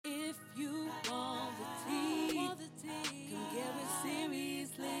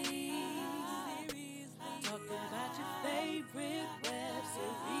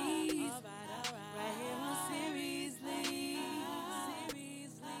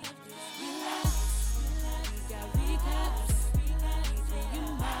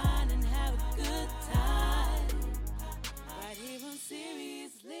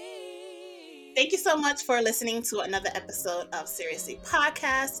Thank you so much for listening to another episode of Seriously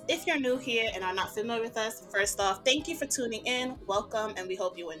Podcast. If you're new here and are not familiar with us, first off, thank you for tuning in. Welcome, and we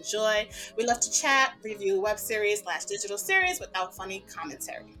hope you enjoy. We love to chat, review web series / digital series without funny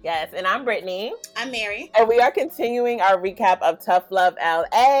commentary. Yes, and I'm Brittany. I'm Mary. And we are continuing our recap of Tough Love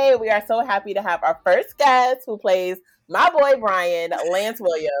LA. We are so happy to have our first guest who plays my boy Brian, Lance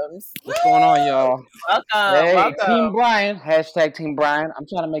Williams. What's going on, y'all? Welcome. Hey, Team Brian. Hashtag Team Brian. I'm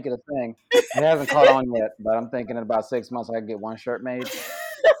trying to make it a thing. It hasn't caught on yet, but I'm thinking in about 6 months I can get one shirt made.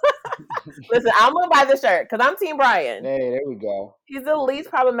 Listen, I'm going to buy the shirt because I'm Team Brian. Hey, there we go. He's the least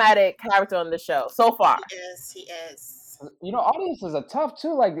problematic character on the show so far. He is. You know, audiences are tough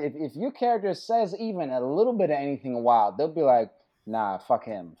too. Like, if your character says even a little bit of anything wild, they'll be like, nah, fuck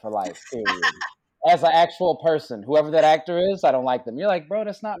him for life, period. As an actual person, whoever that actor is, I don't like them. You're like, bro,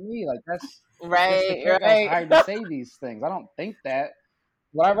 that's not me. Like, that's right. I was hired to say these things. I don't think that.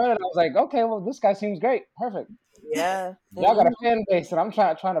 When I read it, I was like, okay, well, this guy seems great. Perfect. Yeah. Y'all got a fan base, and I'm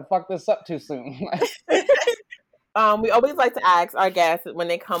trying to fuck this up too soon. We always like to ask our guests when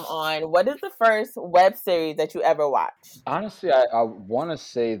they come on, what is the first web series that you ever watched? Honestly, I want to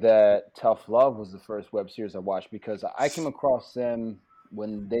say that Tough Love was the first web series I watched because I came across them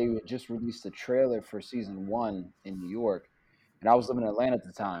when they just released the trailer for season 1 in New York, and I was living in Atlanta at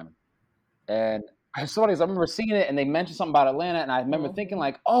the time. And I remember seeing it, and they mentioned something about Atlanta, and I remember thinking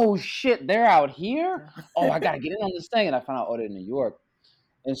like, oh shit, they're out here? Oh, I got to get in on this thing. And I found out, oh, they're in New York.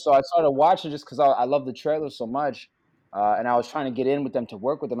 And so I started watching just because I love the trailer so much. And I was trying to get in with them to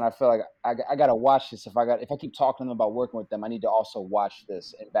work with them. And I feel like I got to watch this. If I keep talking to them about working with them, I need to also watch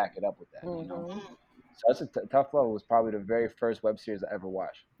this and back it up with that. You know? So that's Tough Love was probably the very first web series I ever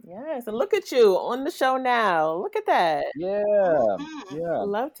watched. Yes, and look at you on the show now. Look at that. Yeah.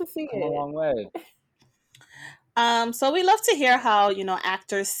 Love to see it. A long way. So we love to hear how,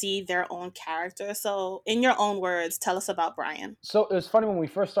 actors see their own character. So in your own words, tell us about Brian. So it was funny when we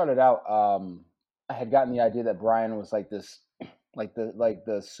first started out, I had gotten the idea that Brian was like this, like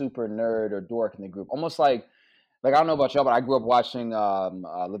the super nerd or dork in the group. Almost like I don't know about y'all, but I grew up watching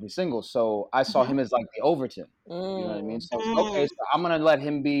Living Single. So I saw him as like the Overton. You know what I mean? So okay, so I'm gonna let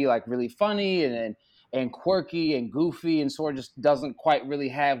him be like really funny and quirky and goofy and sort of just doesn't quite really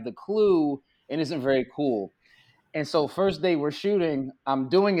have the clue and isn't very cool. And so first day we're shooting, I'm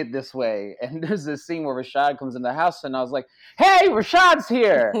doing it this way. And there's this scene where Rashad comes in the house and I was like, hey, Rashad's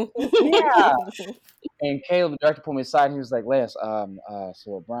here. Yeah. And Caleb, the director, pulled me aside and he was like, Lance,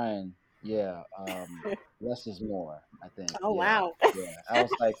 so Brian, less is more, I think. Oh, wow. Yeah. I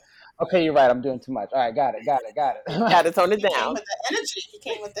was like, okay, you're right. I'm doing too much. All right, got it. Got to tone it down. He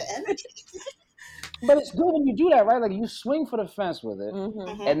came with the energy. But it's good when you do that, right? Like you swing for the fence with it,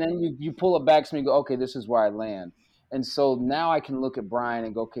 and then you pull it back so you go, okay, this is where I land. And so now I can look at Brian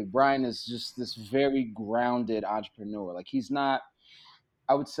and go, okay, Brian is just this very grounded entrepreneur. Like he's not,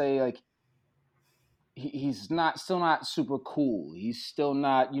 I would say, like he's still not super cool. He's still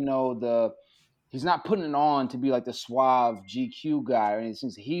not, he's not putting it on to be like the suave GQ guy or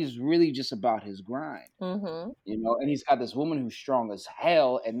anything. He's really just about his grind, and he's got this woman who's strong as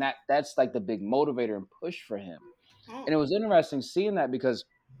hell. And that's like the big motivator and push for him. And it was interesting seeing that because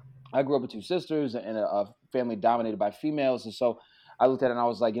I grew up with 2 sisters and a family dominated by females. And so I looked at it and I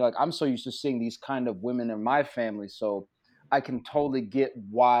was like, I'm so used to seeing these kind of women in my family. So I can totally get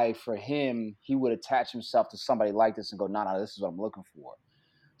why for him, he would attach himself to somebody like this and go, no, this is what I'm looking for.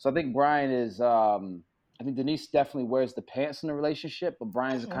 So I think Brian is, I think Denise definitely wears the pants in the relationship, but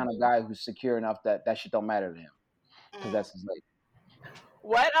Brian's the kind of guy who's secure enough that shit don't matter to him because that's his lady.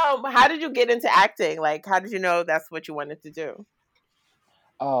 How did you get into acting? Like, how did you know that's what you wanted to do?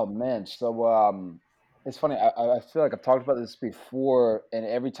 Oh man, so it's funny. I feel like I've talked about this before, and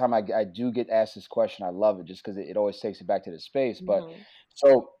every time I do get asked this question, I love it just because it always takes it back to the space. But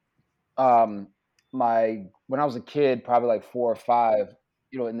so, when I was a kid, probably like 4 or 5,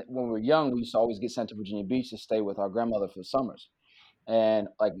 when we were young, we used to always get sent to Virginia Beach to stay with our grandmother for the summers. And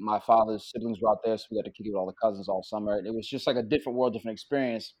like my father's siblings were out there, so we got to kick it with all the cousins all summer. And it was just like a different world, different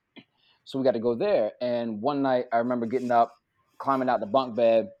experience. So we got to go there. And one night, I remember getting up, climbing out the bunk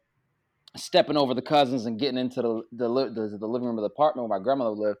bed, stepping over the cousins and getting into the living room of the apartment where my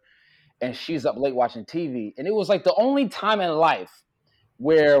grandmother lived. And she's up late watching TV. And it was like the only time in life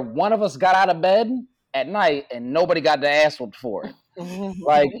where one of us got out of bed at night and nobody got their ass whooped for it.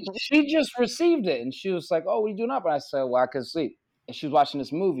 Like she just received it. And she was like, oh, what are you doing up? And I said, well, I couldn't sleep. And she was watching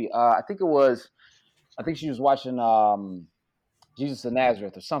this movie. I think she was watching Jesus of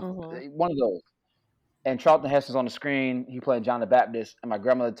Nazareth or something. One of those. And Charlton Heston's on the screen. He playing John the Baptist. And my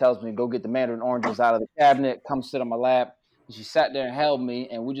grandmother tells me, go get the mandarin oranges out of the cabinet. Come sit on my lap. She sat there and held me,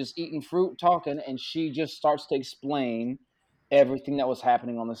 and we just eating fruit, talking, and she just starts to explain everything that was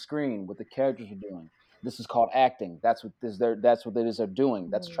happening on the screen, what the characters were doing. This is called acting. That's what it is they're doing.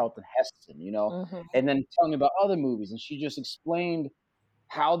 That's Charlton Heston, and then telling me about other movies. And she just explained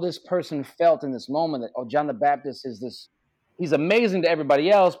how this person felt in this moment that, John the Baptist is this, he's amazing to everybody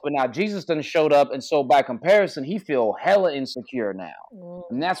else, but now Jesus done showed up, and so by comparison, he feel hella insecure now.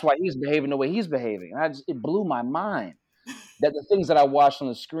 And that's why he's behaving the way he's behaving. And it blew my mind that the things that I watched on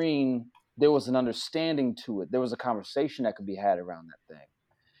the screen, there was an understanding to it. There was a conversation that could be had around that thing.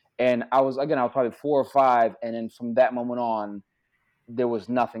 And I was probably 4 or 5. And then from that moment on, there was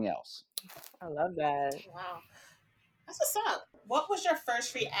nothing else. I love that. Wow. That's what's up. What was your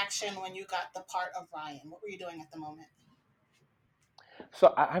first reaction when you got the part of Ryan? What were you doing at the moment?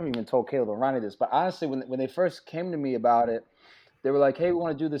 So I haven't even told Caleb and Ronnie this, but honestly, when they first came to me about it, they were like, "Hey, we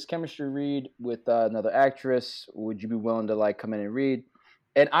want to do this chemistry read with another actress. Would you be willing to like come in and read?"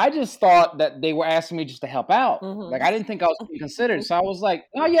 And I just thought that they were asking me just to help out. Like, I didn't think I was being considered. So I was like,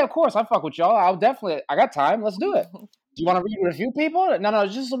 "Oh yeah, of course, I fuck with y'all. I got time. Let's do it. Do you want to read with a few people?" No,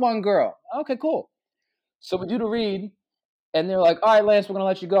 it's just the one girl. Okay, cool. So we do the read, and they're like, "All right, Lance, we're gonna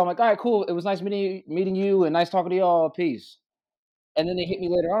let you go." I'm like, "All right, cool. It was nice meeting you, and nice talking to y'all. Peace." And then they hit me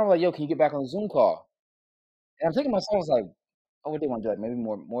later on. I'm like, "Yo, can you get back on the Zoom call?" And I'm thinking to myself, I was like, "Oh, what they want to do? Like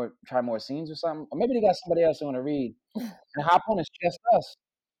maybe try more scenes or something, or maybe they got somebody else they want to read." And hop on, it's just us.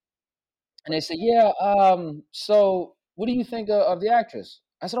 And they said, "Yeah, so what do you think of the actress?"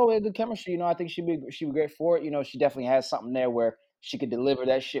 I said, "Oh, we had good chemistry. I think she'd be great for it. She definitely has something there where she could deliver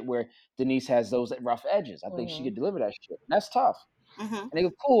that shit where Denise has those rough edges. I think she could deliver that shit. And that's tough." And they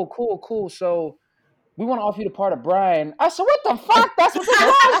go, cool. So we want to offer you the part of Brian. I said, "What the fuck? That's what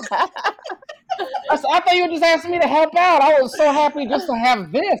this was?" I thought you were just asking me to help out. I was so happy just to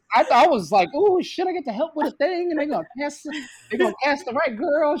have this. I was like, "Ooh, shit, I get to help with a thing, and they're gonna cast the right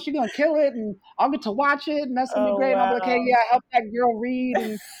girl. She's gonna kill it, and I'll get to watch it, and that's gonna be great." And I'll be like, "Hey, yeah, I helped that girl read,"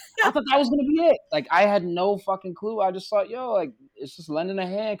 and I thought that was gonna be it. Like, I had no fucking clue. I just thought, yo, like, it's just lending a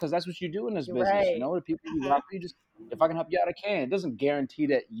hand because that's what you do in this business. Right. The people you rock, if I can help you out, I can. It doesn't guarantee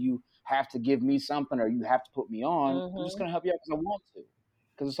that you have to give me something or you have to put me on. I'm just gonna help you out because I want to,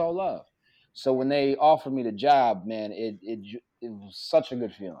 because it's all love. So when they offered me the job, man, it was such a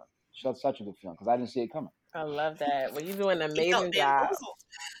good feeling. Such a good feeling because I didn't see it coming. I love that. Well, you do an amazing job.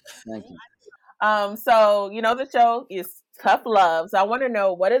 Thank you. So the show is Tough Love. So I want to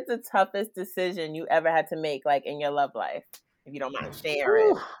know, what is the toughest decision you ever had to make, like in your love life, if you don't mind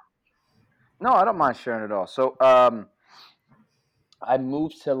sharing? No, I don't mind sharing at all. So I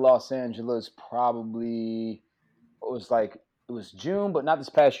moved to Los Angeles probably it was June, but not this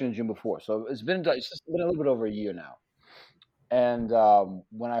past June, June before. So it's been a little bit over a year now. And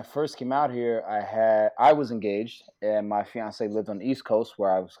when I first came out here, I was engaged, and my fiance lived on the East Coast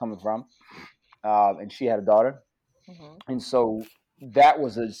where I was coming from, and she had a daughter, and so that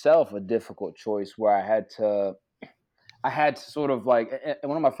was itself a difficult choice where I had to sort of like. And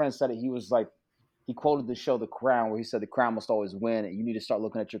one of my friends said it. He was like, he quoted the show The Crown, where he said the crown must always win, and you need to start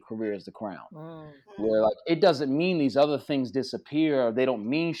looking at your career as the crown. Where like it doesn't mean these other things disappear or they don't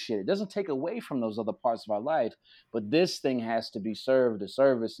mean shit. It doesn't take away from those other parts of our life, but this thing has to be served, a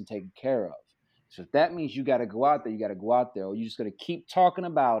service, and taken care of. So if that means you got to go out there, you got to go out there, or you're just going to keep talking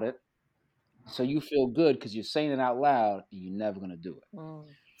about it so you feel good because you're saying it out loud, and you're never going to do it.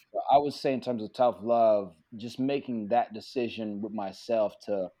 So I would say in terms of tough love, just making that decision with myself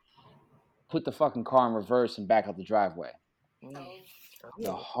to put the fucking car in reverse and back up the driveway.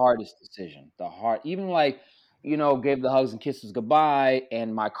 The hardest decision. Even like, gave the hugs and kisses goodbye,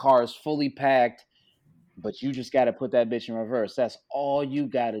 and my car is fully packed, but you just got to put that bitch in reverse. That's all you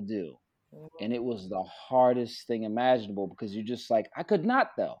got to do. And it was the hardest thing imaginable because you're just like, I could not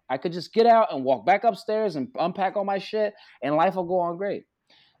though. I could just get out and walk back upstairs and unpack all my shit, and life will go on great.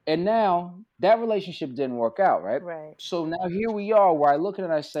 And now that relationship didn't work out, right? Right. So now here we are where I look at it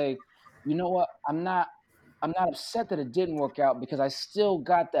and I say, you know what? I'm not upset that it didn't work out because I still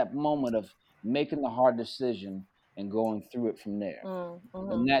got that moment of making the hard decision and going through it from there.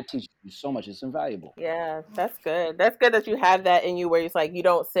 And that teaches you so much. It's invaluable. Yeah, that's good. That's good that you have that in you where it's like you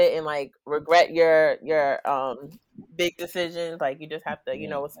don't sit and like regret your big decisions. Like you just have to,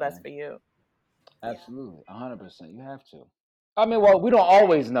 know what's best for you. Absolutely. 100%. You have to. I mean, well, we don't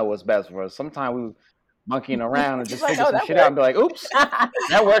always know what's best for us. Sometimes we monkeying around and just figure some shit out and be like, oops,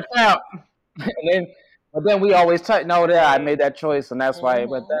 that worked out. But then we always know that I made that choice and that's why it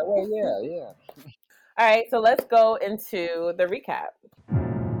went that way. Yeah. All right, so let's go into the recap.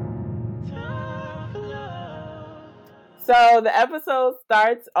 So the episode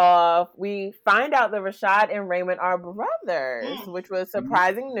starts off, we find out that Rashad and Raymond are brothers, which was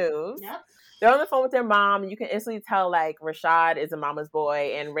surprising news. Yep. They're on the phone with their mom, and you can instantly tell, like, Rashad is a mama's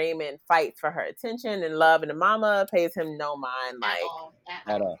boy, and Raymond fights for her attention and love, and the mama pays him no mind. Like,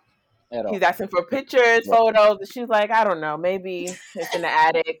 At all. He's asking for pictures, photos, and she's like, I don't know, maybe it's in the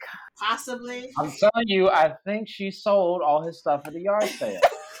attic. Possibly. I'm telling you, I think she sold all his stuff at the yard sale.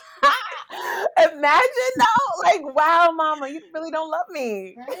 Imagine though, like, wow, mama, you really don't love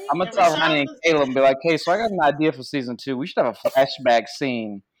me. Right? I'm gonna tell Ronnie and Caleb and be like, hey, so I got an idea for season 2. We should have a flashback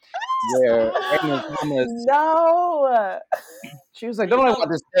scene where Raymond's mama No. she was like, don't worry about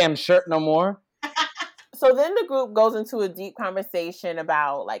this damn shirt no more. So then the group goes into a deep conversation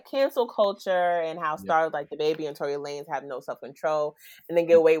about, like, cancel culture and how stars like DaBaby and Tory Lanez have no self-control and then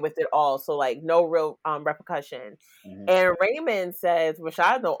get away with it all. So, like, no real repercussion. Mm-hmm. And Raymond says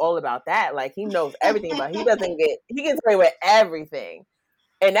Rashad knows all about that. Like, he knows everything, but he gets away with everything.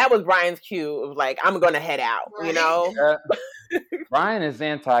 And that was Brian's cue of, like, I'm going to head out, you know? Brian is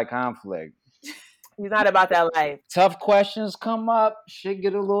anti-conflict. He's not about that life. Tough questions come up. Shit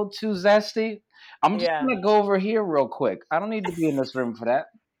get a little too zesty. I'm just going to go over here real quick. I don't need to be in this room for that.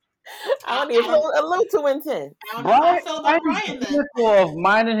 I don't need a little too intense. Brian is of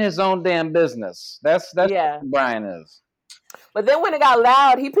minding his own damn business. That's what Brian is. But then when it got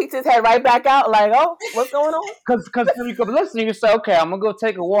loud, he peeked his head right back out like, oh, what's going on? Because you could listen, you can say, okay, I'm going to go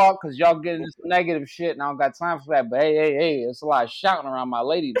take a walk because y'all getting this negative shit and I don't got time for that. But hey, it's a lot of shouting around my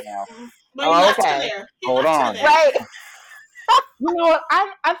lady now. But okay. Hold on. Right. You know what?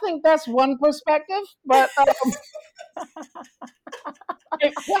 I think that's one perspective, but he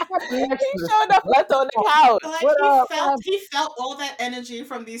showed up left on the couch. Like he felt all that energy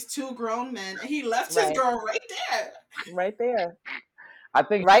from these two grown men, and he left his girl right there. Right there. I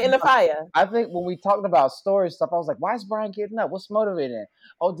think right in the fire. I think when we talked about story stuff, I was like, "Why is Brian getting up? What's motivating?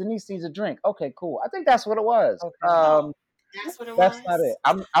 Oh, Denise needs a drink. Okay, cool. I think that's what it was. Okay. That's what it was. That's not it.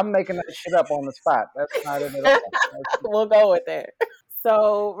 I'm making that shit up on the spot. That's not it at all. We'll go with it.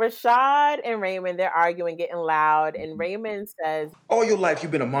 So Rashad and Raymond, they're arguing, getting loud, and Raymond says, all your life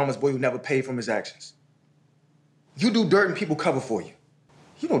you've been a mama's boy who never paid from his actions. You do dirt and people cover for you.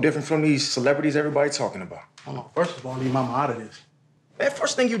 You no different from these celebrities everybody talking about. Oh, first of all, leave mama out of this. Man,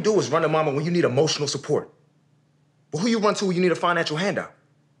 first thing you do is run to mama when you need emotional support. But who you run to when you need a financial handout?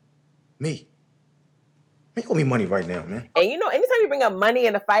 Me. Man, you owe me money right now, man. And you know, anytime you bring up money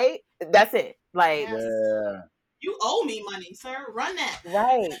in a fight, that's it. Like, you owe me money, sir. Run that.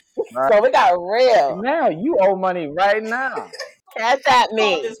 Right. So we got real. Now you owe money right now. Cash at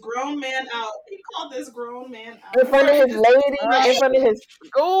me. He called this grown man out. In front of his lady, in front of his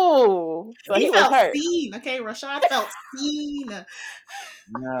school. So he was hurt. Seen. Okay, Rashad felt seen.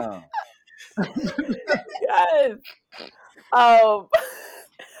 No. Yes.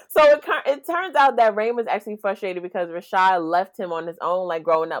 So it turns out that Raymond's actually frustrated because Rashad left him on his own, like,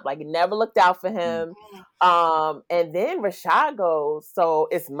 growing up. Like, he never looked out for him. And then Rashad goes, so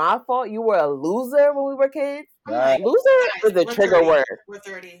it's my fault you were a loser when we were kids? Right. Loser is a trigger 30. word. We're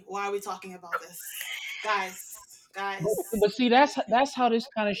 30. Why are we talking about this? Guys. But see, that's how this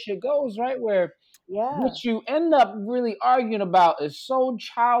kind of shit goes, right? Where what you end up really arguing about is so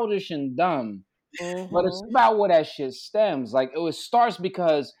childish and dumb. Mm-hmm. But it's about where that shit stems. Like, it starts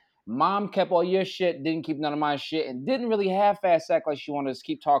because mom kept all your shit, didn't keep none of my shit, and didn't really half-ass act like she wanted to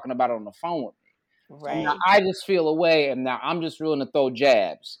keep talking about it on the phone with me. Right. So now I just feel away, and now I'm just willing to throw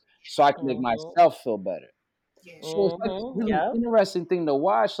jabs so I can make myself feel better. Yeah. So it's like a really interesting thing to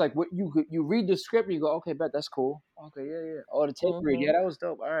watch. Like, what you read the script, and you go, okay, bet that's cool. Okay, yeah. Oh, the tape read, that was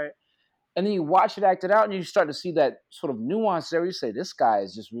dope. All right. And then you watch it acted out, and you start to see that sort of nuance there. You say, this guy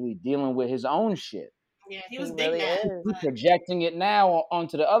is just really dealing with his own shit. Yeah, he was big mad. He's projecting it now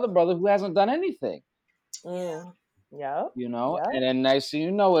onto the other brother who hasn't done anything. Yeah. You know? Yep. And then next thing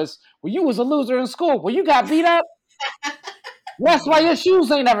you know is, well, you was a loser in school. Well, you got beat up. That's why your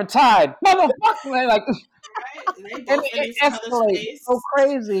shoes ain't ever tied. Motherfucker, man. Like, it escalates so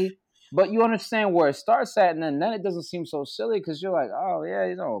crazy. But you understand where it starts at, and then it doesn't seem so silly because you're like, oh, yeah,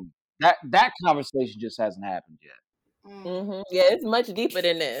 you know, that conversation just hasn't happened yet. Mm-hmm. Yeah, it's much deeper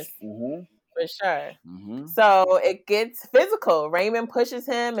than this. Mm-hmm. For sure. Mm-hmm. So it gets physical. Raymond pushes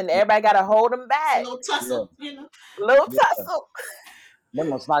him, and everybody got to hold him back. A little tussle, you know. Tussle. They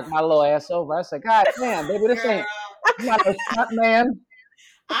almost knocked my little ass over. I said, God damn, baby, this ain't not a stunt man.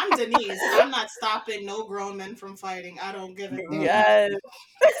 I'm Denise. I'm not stopping no grown men from fighting. I don't give a damn. Yes.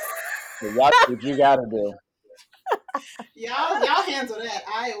 So watch what you got to do. Y'all handle that.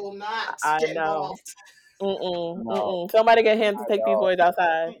 I will not get involved. No, Somebody get him to take these boys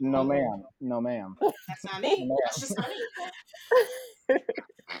outside. no, ma'am. No, ma'am. That's not me. No, That's just not me.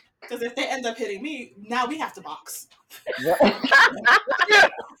 Because if they end up hitting me, now we have to box.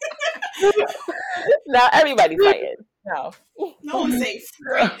 Now everybody's fighting. No. No one's safe.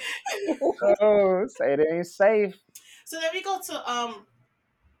 Great. Oh, say it ain't safe. So then we go to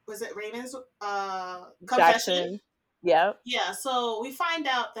was it Raymond's confession? Jackson. Yeah. Yeah, so we find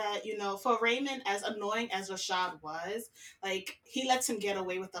out that, for Raymond, as annoying as Rashad was, like, he lets him get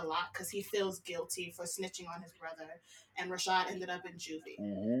away with a lot because he feels guilty for snitching on his brother, and Rashad ended up in juvie.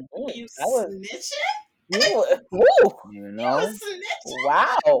 Mm-hmm. You snitching? You You snitching?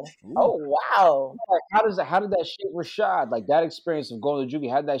 Wow. Oh, wow. Like, how did that shape Rashad? Like, that experience of going to juvie,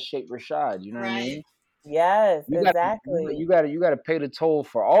 how did that shape Rashad? You know what I mean? Yes, You exactly. You gotta pay the toll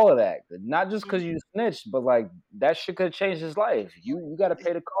for all of that. Not just because you snitched, but like that shit could have changed his life. You gotta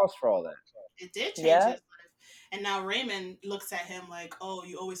pay the cost for all that. It did change his life. And now Raymond looks at him like, oh,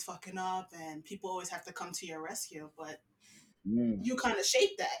 you always fucking up and people always have to come to your rescue. But you kind of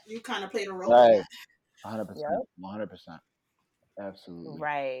shaped that. You kind of played a role in that. 100%. 100%. Absolutely.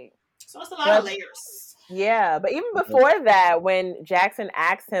 Right. So it's a lot of layers. Yeah, but even before that, when Jackson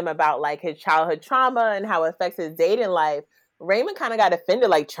asked him about like his childhood trauma and how it affects his dating life, Raymond kind of got offended,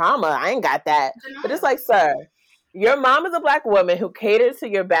 like, trauma? I ain't got that. But it's like, sir, your mom is a black woman who caters to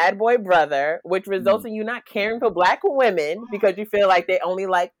your bad boy brother, which results in you not caring for black women because you feel like they only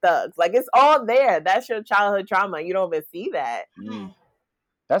like thugs. Like, it's all there. That's your childhood trauma. You don't even see that.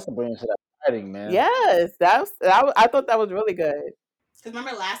 That's the brilliance of that writing, man. Yes, I thought that was really good. Because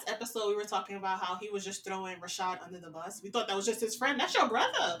remember last episode we were talking about how he was just throwing Rashad under the bus. We thought that was just his friend. That's your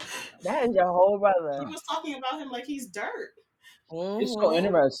brother. That is your whole brother. He was talking about him like he's dirt. It's so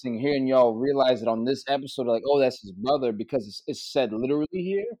interesting hearing y'all realize it on this episode, like, oh, that's his brother, because it's said literally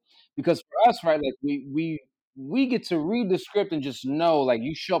here. Because for us, right, like we get to read the script and just know, like,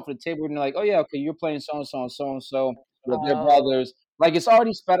 you show up at the table and you're like, oh yeah, okay, you're playing so and so and so and so, they're brothers. Like, it's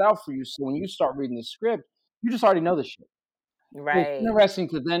already spat out for you. So when you start reading the script, you just already know the shit. Right. It's interesting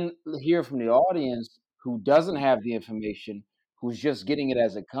to then hear from the audience who doesn't have the information, who's just getting it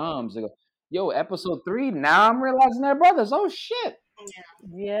as it comes. They go, yo, episode 3, now I'm realizing they're brothers. Oh, shit.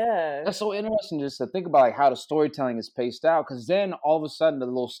 Yeah. That's so interesting just to think about, like, how the storytelling is paced out. Because then all of a sudden, the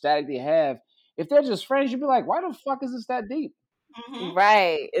little static they have, if they're just friends, you'd be like, why the fuck is this that deep?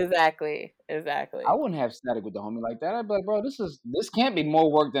 Right. Exactly. I wouldn't have static with the homie like that. I'd be like, bro, this can't be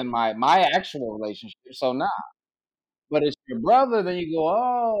more work than my actual relationship. So nah. But it's your brother, then you go,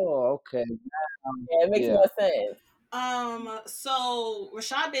 oh, okay. Yeah, it makes more sense. So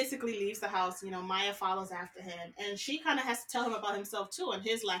Rashad basically leaves the house. Maya follows after him, and she kind of has to tell him about himself too and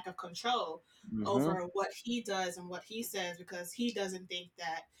his lack of control over what he does and what he says, because he doesn't think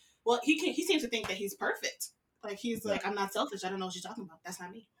that. Well, he seems to think that he's perfect. Like, he's like, I'm not selfish. I don't know what you're talking about. That's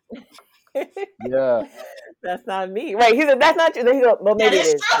not me. Yeah. That's not me. Right. He said, that's not you. Then he goes, well, maybe it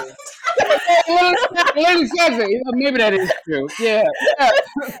is true. Lily says it. Maybe that is true. Yeah.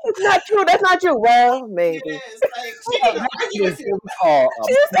 It's not true. That's not true. Well, maybe. It is. Like, she didn't even argue with you.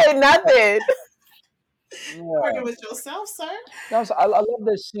 She didn't say nothing. Argue with yourself, sir. I love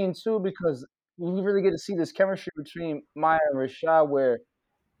this scene too, because you really get to see this chemistry between Maya and Rashad, where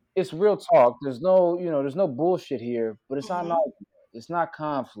it's real talk. There's no bullshit here, but it's not like it's not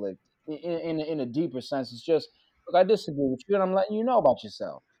conflict in a deeper sense. It's just, look, I disagree with you, and I'm letting you know about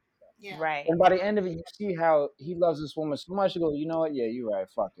yourself. Yeah. Right. And by the end of it, you see how he loves this woman so much. You go, you know what? Yeah, you're right.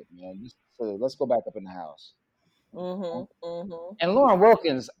 Fuck it, man. Let's go back up in the house. And Lauren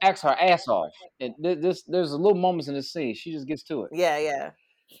Wilkins acts her ass off. There's little moments in this scene. She just gets to it.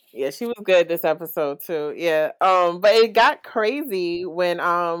 Yeah, she was good this episode too. Yeah. But it got crazy when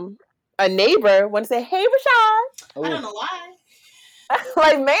a neighbor went to say, "Hey, Rashad." I don't know why.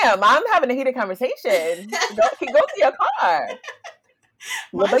 Like, ma'am, I'm having a heated conversation. Go to your car.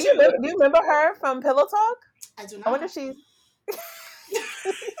 But do you remember her from Pillow Talk? I do not. I wonder if she's...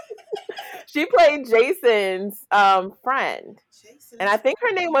 She played Jason's friend. Jason. And I think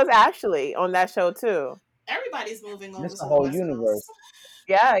her name was Ashley on that show too. Everybody's moving over. It's the whole universe.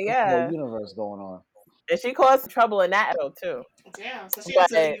 Yeah. The whole universe going on. And she caused trouble in that show too. Yeah, so she had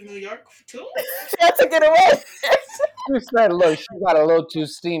to leave New York too? She had to get away. She said, look, she got a little too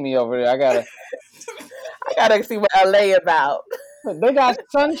steamy over there. I gotta see what LA about. They got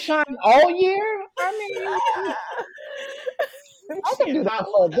sunshine all year? I mean, I can do that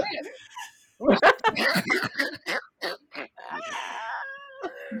for a bit.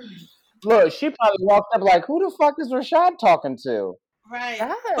 Look, she probably walked up like, who the fuck is Rashad talking to? Right.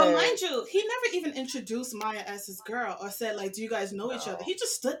 Yes. But mind you, he never even introduced Maya as his girl or said, like, do you guys know each other? He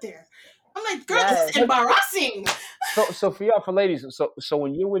just stood there. I'm like, girl, this is embarrassing. So for y'all, for ladies, so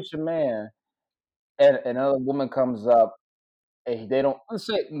when you're with your man and another woman comes up, and they don't, let's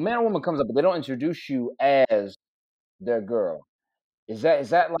say man or woman comes up, but they don't introduce you as their girl. Is that is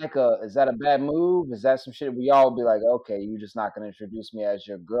that a bad move? Is that some shit we all be like, okay, you're just not gonna introduce me as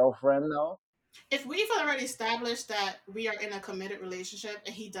your girlfriend though? If we've already established that we are in a committed relationship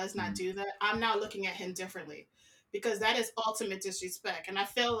and he does not do that, I'm now looking at him differently because that is ultimate disrespect. And I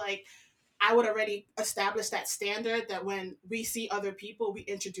feel like I would already establish that standard that when we see other people, we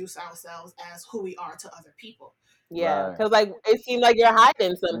introduce ourselves as who we are to other people. Yeah, because like it seems like you're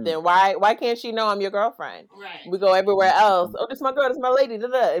hiding something. Why can't she know I'm your girlfriend? Right. We go everywhere else. Oh, this is my girl. This is my lady.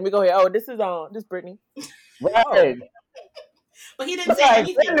 And we go here. Oh, this is Brittany. Right. But he didn't say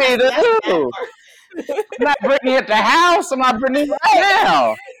anything. I'm not Brittany at the house. I'm not Brittany right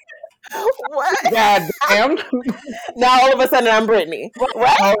now. What? God damn. Now all of a sudden I'm Brittany.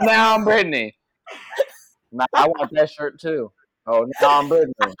 What? Oh, now I'm Brittany. Now I want that shirt too. Oh, now I'm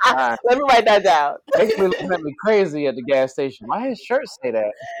Brittany. Right. Let me write that down. They be looking at me crazy at the gas station. Why his shirt say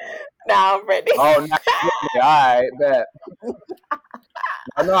that? Now I'm Brittany. Oh, now I'm Brittany. All right, bet.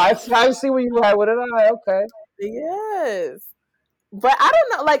 No, I see where you at with it. All right, okay. Yes. But I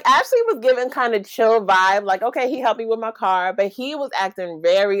don't know, like Ashley was giving kind of chill vibe, like, okay, he helped me with my car, but he was acting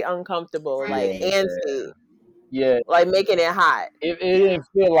very uncomfortable, like antsy. Yeah. Like making it hot. It didn't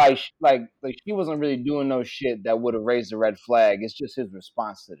feel like she wasn't really doing no shit that would have raised a red flag. It's just his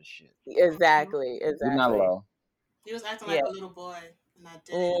response to the shit. Exactly. You're not low. He was acting like a little boy, and I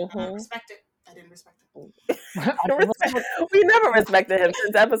didn't respect it. I didn't respect it. We never respected him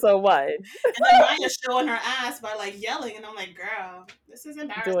since episode 1. And then Maya's showing her ass by like yelling, and I'm like, girl, this is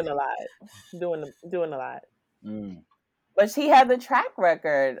embarrassing. Doing a lot. But she had the track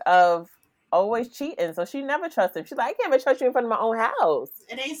record of always cheating, so she never trusted him. She's like, I can't even trust you in front of my own house.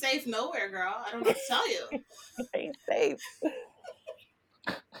 It ain't safe nowhere, girl. I don't know what to tell you. It ain't safe.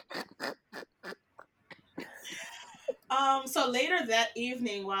 So later that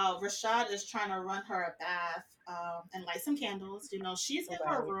evening, while Rashad is trying to run her a bath and light some candles, you know, she's in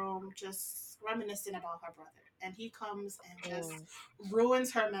her room just reminiscing about her brother. And he comes and just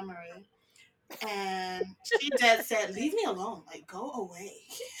ruins her memory. And she dead said, leave me alone. Like, go away.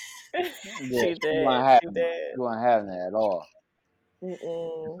 She did. You weren't having that at all.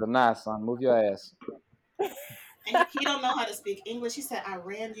 So nah, son, move your ass. And he don't know how to speak English. He said, I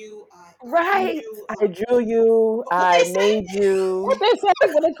ran you. I drew you. I made you. What they say?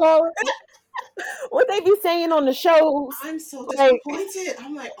 What they call it? What they be saying on the shows. I'm so disappointed.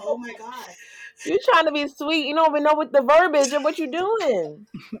 I'm like, oh my God. You're trying to be sweet. You don't even know what the verbiage of what you're doing.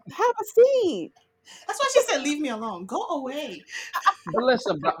 Have a seat. That's why she said, leave me alone. Go away. But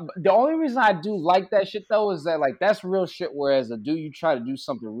listen, the only reason I do like that shit, though, is that, like, that's real shit, whereas a dude, you try to do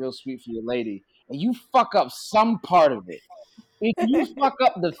something real sweet for your lady, and you fuck up some part of it. If you fuck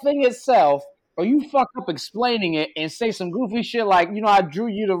up the thing itself, or you fuck up explaining it and say some goofy shit like, you know, I drew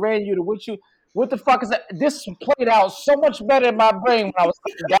you to ran you to with you. What the fuck is that? This played out so much better in my brain when I was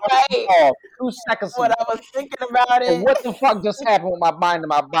thinking 2 seconds ago. When I was thinking about it. And what the fuck just happened with my mind and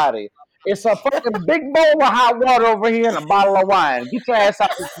my body? It's a fucking big bowl of hot water over here and a bottle of wine. Get your ass out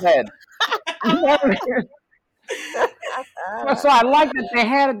this bed. You know what I mean? So I like that they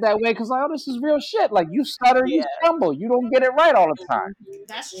had it that way because, like, oh, this is real shit. Like, you stutter, you stumble. You don't get it right all the time.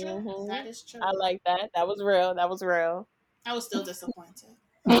 That's true. Mm-hmm. That is true. I like that. That was real. I was still disappointed.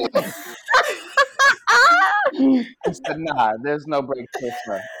 He said, nah, there's no break for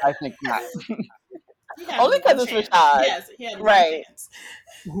her. I think not. Only because it's Rashad. Yes, he had right.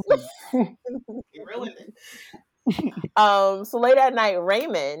 He ruined it. So late at night,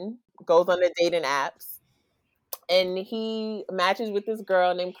 Raymond goes on the dating apps, and he matches with this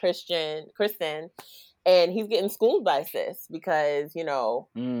girl named Kristen, and he's getting schooled by sis because, you know,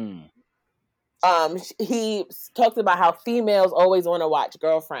 he talks about how females always want to watch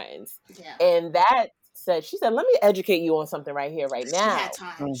Girlfriends, and she said, let me educate you on something right here, right now. She had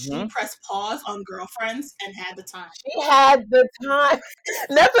time. Mm-hmm. She pressed pause on Girlfriends and had the time. She had the time.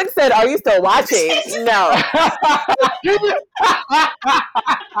 Netflix said, are you still watching? No.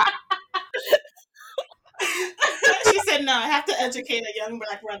 She said, no, I have to educate a young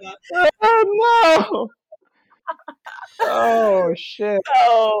black brother. Oh, no. Oh, shit.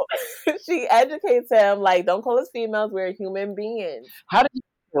 So she educates him, like, don't call us females, we're human beings. How did you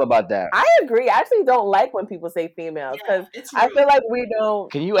feel about that? I agree. I actually don't like when people say females because I feel like we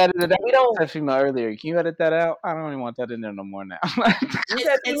don't. Can you edit it out? We don't. I said female earlier. Can you edit that out? I don't even want that in there no more now.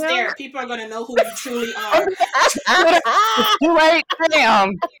 It's there. People are going to know who you truly are. Too late.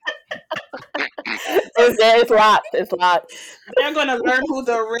 Damn. It's locked. It's locked. They're gonna learn who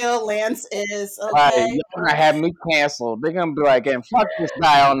the real Lance is. Right, Okay. you're gonna have me canceled. They're gonna be like, "And fuck this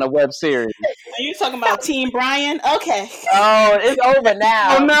guy on the web series." Are you talking about Team Brian? Okay. Oh, it's over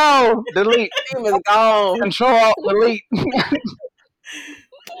now. Oh no! Delete. Team is gone. Control Alt Delete.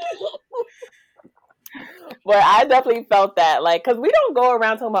 But I definitely felt that, like, because we don't go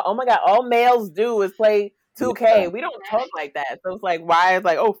around talking about, oh my god, all males do is play 2K. Yeah. We don't talk like that. So it's like, why is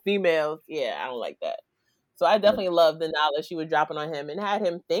like, oh, females? Yeah, I don't like that. So I definitely love the knowledge she was dropping on him and had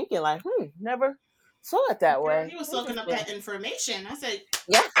him thinking like, never saw it that way. He was soaking up that information. I said,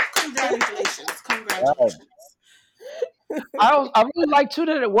 yeah, congratulations. Congratulations. I really like too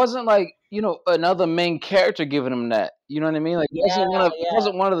that it wasn't like, you know, another main character giving him that. You know what I mean? Like it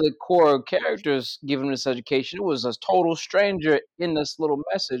wasn't one of the core characters giving him this education. It was a total stranger in this little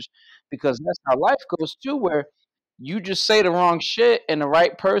message, because that's how life goes too, where you just say the wrong shit and the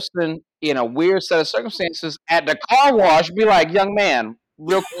right person in a weird set of circumstances at the car wash be like, young man,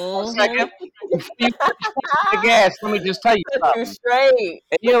 real quick for a second, before you put your foot in the gas, let me just tell you something. Straight.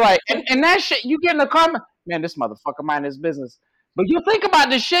 And you're like, and that shit, you get in the car, man, this motherfucker mind his business. But you think about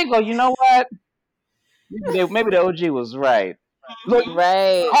this shit, go, you know what? Maybe the OG was right. Look,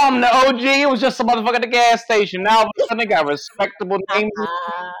 Right. call him the OG. It was just a motherfucker at the gas station. Now all of a sudden they got respectable names.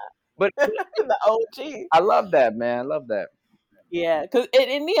 But the OG. I love that, man. I love that. Yeah, because in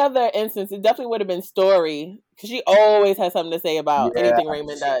any other instance, it definitely would have been Story, because she always has something to say about anything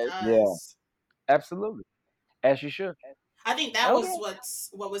Raymond does. Yeah, absolutely, as you should. I think that was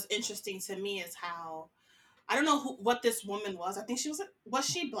what was interesting to me, is how, I don't know what this woman was. I think she was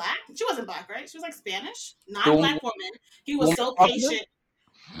she black? She wasn't black, right? She was like Spanish, non-black woman. He was so patient.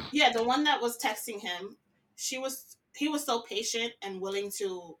 Yeah, the one that was texting him, he was so patient and willing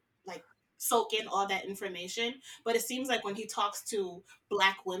to like soak in all that information. But it seems like when he talks to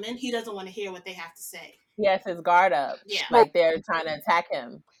black women, he doesn't want to hear what they have to say. He has his guard up. Yeah, like they're trying to attack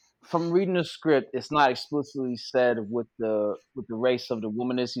him. From reading the script, it's not explicitly said what the race of the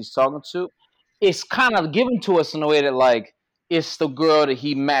woman is he's talking to. It's kind of given to us in a way that like it's the girl that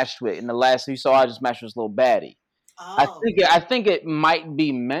he matched with in the last you saw. I just matched with this little baddie. Oh. I think it might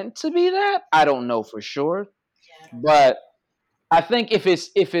be meant to be that. I don't know for sure, but I think if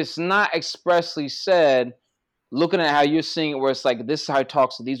it's not expressly said, looking at how you're seeing it, where it's like this is how he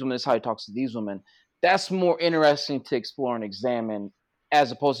talks to these women, this is how he talks to these women. That's more interesting to explore and examine,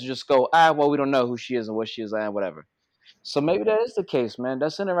 as opposed to just go, well, we don't know who she is and what she is and whatever. So maybe that is the case, man.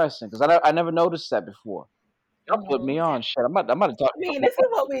 That's interesting, because I never noticed that before. Y'all put me on shit. I'm about to talk. I mean, this is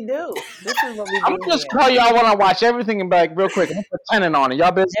what we do. I'm just call y'all when I watch everything and be like, real quick, I'm pretending on it.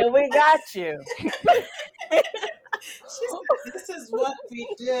 Y'all busy? And we got you. This is what we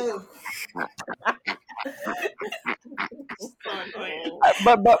do.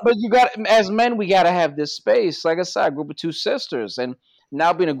 But you got, as men, we got to have this space. Like I said, a group of two sisters, and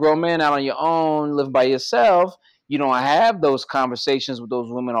now being a grown man out on your own, living by yourself, you don't have those conversations with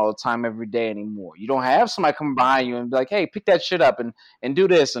those women all the time, every day anymore. You don't have somebody come behind you and be like, hey, pick that shit up and do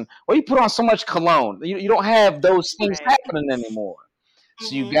this. And, or you put on so much cologne. You don't have those things happening anymore.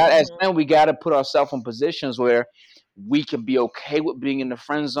 So you got, as men, we got to put ourselves in positions where we can be okay with being in the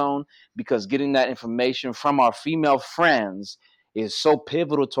friend zone, because getting that information from our female friends is so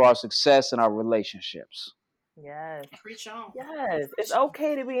pivotal to our success in our relationships. Yes. Preach on. Yes. It's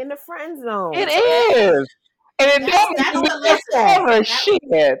okay to be in the friend zone. It is. And that's the lesson.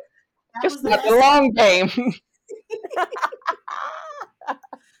 Shit. It's not the long game.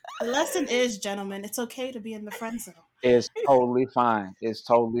 The lesson is, gentlemen, it's okay to be in the friend zone. It's totally fine. It's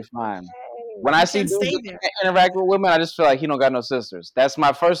totally fine. When I see dudes interact with women, I just feel like he don't got no sisters. That's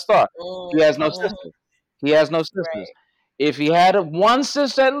my first thought. He has no sisters. He has no sisters. Right. If he had one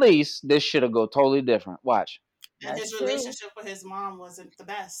sister at least, this should have go totally different. Watch. And his relationship with his mom wasn't the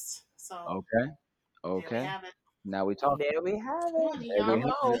best. So okay. There we have it. Now we talk. There we have it. There we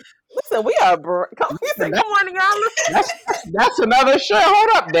have it. Listen, we are. Come on, y'all. That's another show. Hold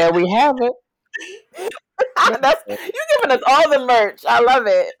up. There we have it. You giving us all the merch. I love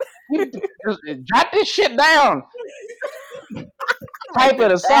it. Drop this shit down. Type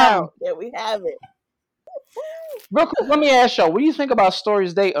it or something. There we have it. Real quick, let me ask y'all, what do you think about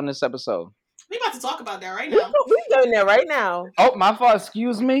Story's date on this episode? We about to talk about that right now. We're doing that right now. Oh, my fault.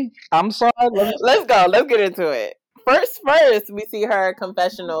 Excuse me. I'm sorry. Let's go. Let's get into it. First, we see her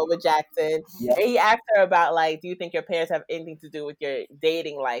confessional with Jackson. Yep. And he asked her about, like, do you think your parents have anything to do with your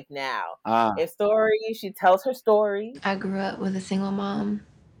dating life now? In Story, she tells her story. I grew up with a single mom.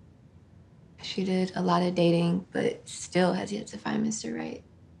 She did a lot of dating, but still has yet to find Mr. Right.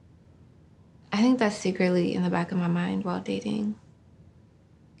 I think that's secretly in the back of my mind while dating.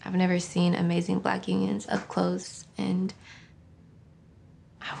 I've never seen amazing Black unions up close, and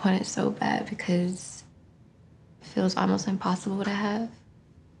I want it so bad because it feels almost impossible to have.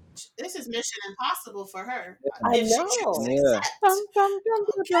 This is Mission Impossible for her. I If she know. chooses to Yeah.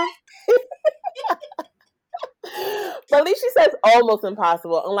 accept. But at least she says almost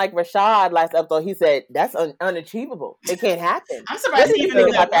impossible. Unlike Rashad last episode, he said that's unachievable. It can't happen. I'm surprised he even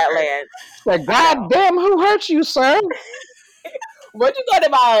knew that that word. land. Like, God damn, who hurt you, sir? What you thought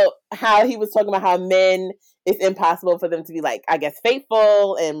about how he was talking about how men, it's impossible for them to be like, I guess,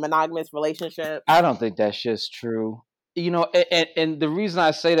 faithful in monogamous relationships? I don't think that shit's true. You know, and the reason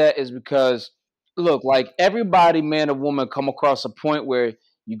I say that is because, look, like everybody, man or woman, come across a point where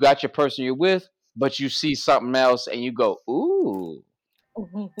you got your person you're with, but you see something else and you go, ooh.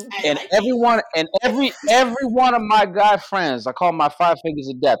 And every one of my guy friends, I call my 5 fingers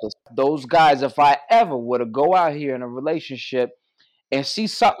of death. Those guys, if I ever were to go out here in a relationship and see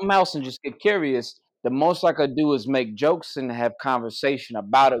something else and just get curious, the most I could do is make jokes and have conversation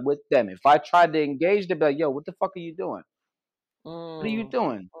about it with them. If I tried to engage, they'd be like, yo, what the fuck are you doing? What are you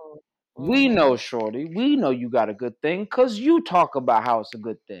doing? We know, shorty. We know you got a good thing because you talk about how it's a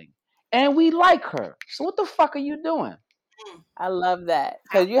good thing. And we like her. So what the fuck are you doing? I love that.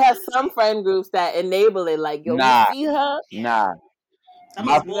 Because you have some friend groups that enable it. Like, yo, Nah. you see her? Nah. You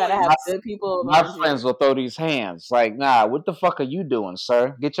gotta have good people My around friends you. will throw these hands. Like, nah, what the fuck are you doing,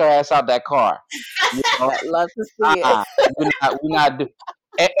 sir? Get your ass out that car. You know? Love to see it. We're not do.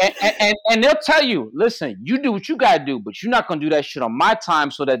 And they'll tell you, listen, you do what you gotta do, but you're not gonna do that shit on my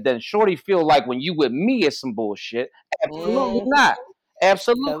time so that then shorty feel like when you with me it's some bullshit. Absolutely not.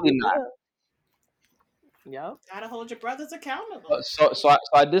 Absolutely not. Yep. Gotta hold your brothers accountable. So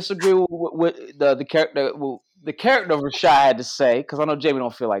I disagree with the character of Rashad had to say, because I know Jamie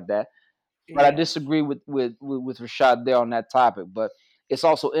don't feel like that. But I disagree with Rashad there on that topic. But it's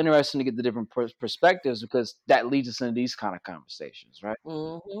also interesting to get the different perspectives because that leads us into these kind of conversations, right?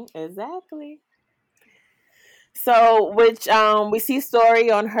 Exactly. So, which we see Story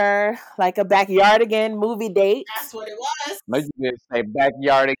on her like a backyardigan movie date. That's what it was. Maybe you say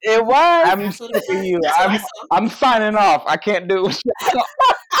backyard. It was. I'm sick of you. I'm signing off. I can't do it.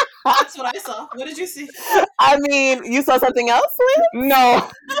 That's what I saw. What did you see? I mean, you saw something else, Liam? No,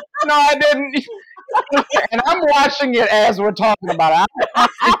 I didn't. And I'm watching it as we're talking about it. I've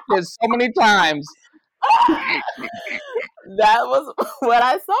watched this so many times. That was what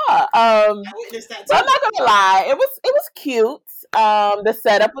I saw. I witnessed that too. So I'm not gonna lie, it was cute. The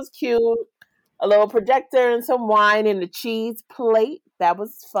setup was cute. A little projector and some wine and a cheese plate. That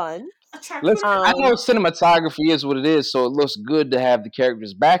was fun. Listen, I know cinematography is what it is, so it looks good to have the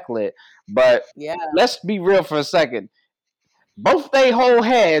characters backlit. But let's be real for a second. Both they whole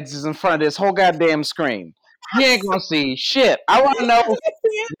heads is in front of this whole goddamn screen. You ain't gonna see shit. I want to know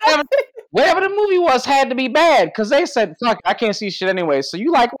whatever the movie was had to be bad because they said, "Fuck, I can't see shit anyway." So you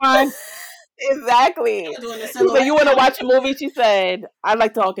like wine? Exactly. So you want to watch a movie? She said, "I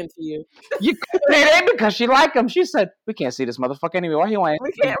like talking to you." It ain't because she liked him. She said, "We can't see this motherfucker anyway. Why he want?"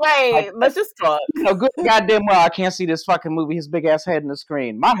 We can't. Right. Let's just talk. Good goddamn well, I can't see this fucking movie. His big ass head in the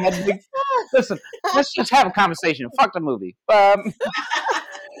screen. My head big. Listen, let's just have a conversation. Fuck the movie.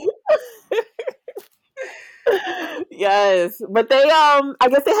 Yes, but they I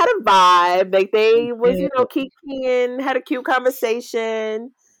guess they had a vibe. Like they was kikiing, had a cute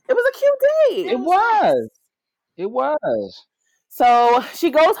conversation. It was a cute date. It was. So she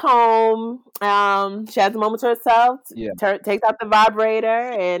goes home. She has a moment to herself. Takes out the vibrator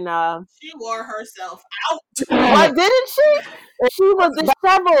and she wore herself out. What didn't she? She was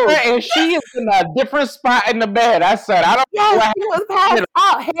disheveled, and she is in a different spot in the bed. I said, I don't. Yes, she was passed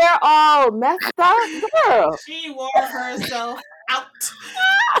out, hair all messed up. Girl, she wore herself out.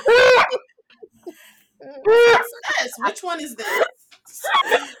 Which one is this?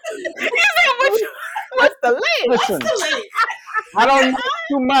 What's the link? Listen, what's the link? I don't know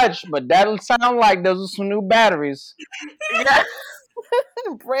too much, but that'll sound like those are some new batteries.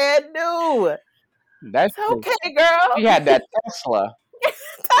 Brand new. That's okay, girl. She had that Tesla.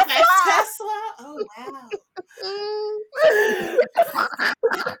 Tesla? Oh, wow.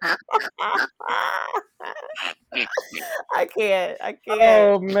 I can't.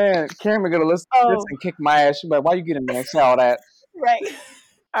 Oh, man. Cameron gonna listen to this and kick my ass. She's like, why you getting there and say all that? Right.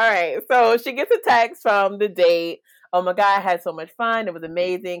 All right. So she gets a text from the date. Oh my God, I had so much fun. It was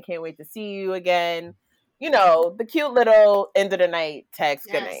amazing. Can't wait to see you again. You know, the cute little end of the night text.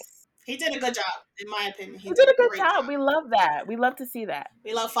 Yes. Good night. He did a good job, in my opinion. He did a good job. We love that. We love to see that.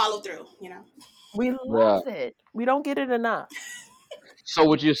 We love follow through, We love it. We don't get it enough. So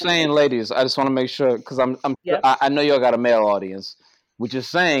what you're saying, ladies, I just want to make sure, because I know y'all got a male audience. What you're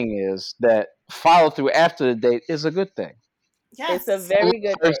saying is that follow through after the date is a good thing. Yes. It's a very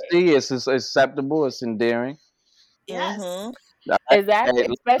good thing. Thirsty, it's acceptable, it's endearing. Yes. Exactly.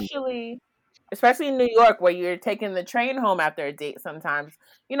 Hey, Especially in New York, where you're taking the train home after a date sometimes.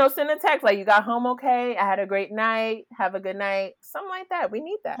 Send a text like, you got home okay? I had a great night. Have a good night. Something like that. We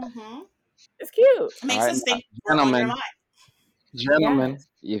need that. Mm-hmm. It's cute. It makes us think we're on your mind. Gentlemen,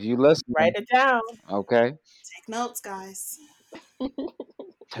 if you listen, Write it down. okay, Take notes, guys.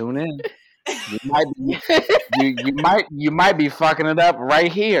 tune in. You might be fucking it up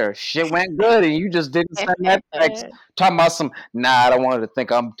right here. Shit went good, and you just didn't send that text talking about some. Nah, I don't want her to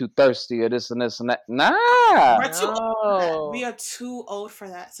think I'm too thirsty or this and this and that. Nah, we're too old for that. We are too old for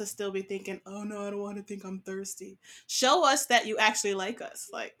that to still be thinking, oh no, I don't want to think I'm thirsty. Show us that you actually like us.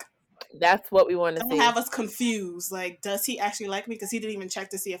 Like, that's what we want to see. Don't have us confused. Like, does he actually like me? Because he didn't even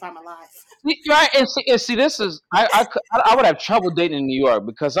check to see if I'm alive. Right, and see, this is I would have trouble dating in New York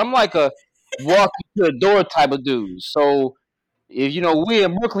because I'm like a walk to the door type of dude. So if we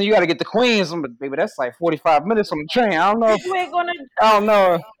in Brooklyn, you got to get to Queens. I'm like, baby, that's like 45 minutes on the train. I don't know. You ain't gonna. I don't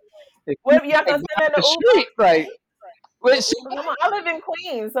know. What you have to send in the street, like. I live in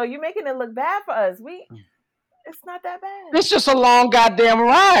Queens, so you're making it look bad for us. It's not that bad. It's just a long goddamn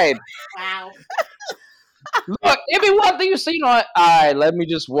ride. Wow. Look, if it one thing you say, all right, let me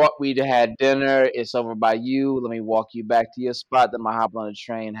just walk. We had dinner. It's over by you. Let me walk you back to your spot. Then I hop on the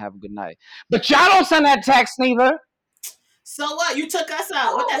train. Have a good night. But y'all don't send that text neither. So what? You took us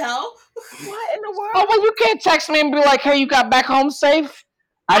out. What the hell? What in the world? Oh, well, you can't text me and be like, hey, you got back home safe?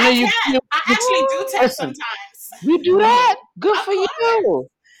 I know you. I actually do text sometimes. You do that? Good for you.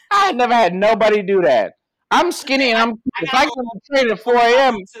 I never had nobody do that. I'm skinny and if I get on the train at 4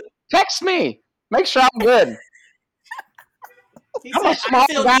 a.m., text me. Make sure I'm good. I'm a small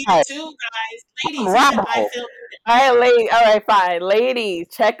guy. Too, guys. Ladies, I feel all right, fine. Ladies,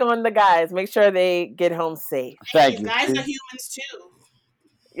 check on the guys. Make sure they get home safe. Thank you. Guys are humans too.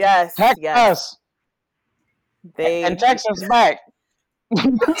 Yes. Text us. And text us back.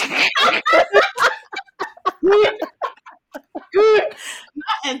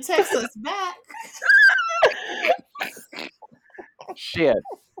 And text us back. Shit.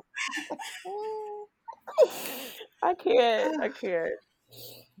 I can't.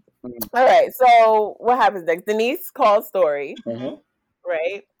 All right, so what happens next? Denise calls Story,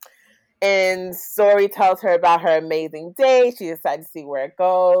 right? And Story tells her about her amazing day. She decides to see where it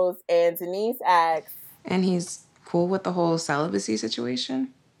goes. And Denise asks... And he's cool with the whole celibacy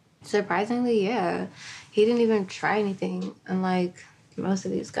situation? Surprisingly, yeah. He didn't even try anything, unlike most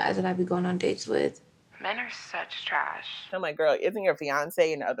of these guys that I be going on dates with. Men are such trash. I'm like, girl, isn't your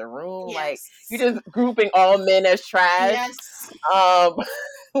fiance in the other room? Yes. Like, you're just grouping all men as trash. Yes.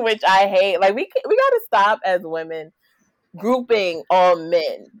 Which I hate. Like, we gotta stop as women grouping all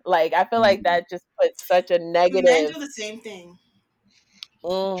men. Like, I feel like that just puts such a negative. Men do the same thing.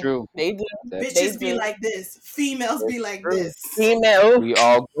 True. They do. Bitches be like this. Females be like this. Females. We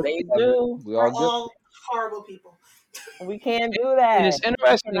all they do. We're all horrible people. We can't do that. And it's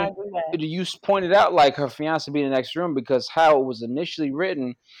interesting you pointed out like her fiance being in the next room because how it was initially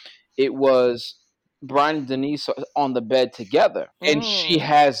written, it was Brian and Denise on the bed together, and she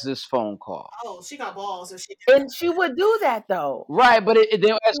has this phone call. Oh, she got balls, and she would do that though, right? But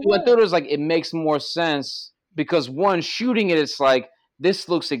then as we went through, it was like it makes more sense because one shooting it, it's like this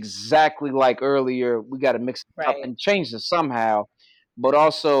looks exactly like earlier. We got to mix it up and change it somehow. But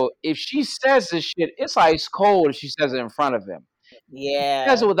also, if she says this shit, it's ice cold if she says it in front of him. Yeah. If she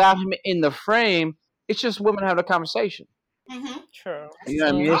says it without him in the frame, it's just women having a conversation. Mm-hmm. True. You know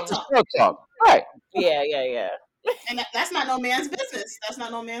what I mean? It's just real talk. Right. Yeah. And that's not no man's business. That's not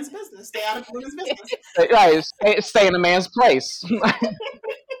no man's business. Stay out of women's business. Right. Stay in a man's place.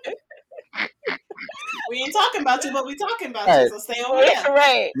 We ain't talking about you, but we talking about you. So stay over there.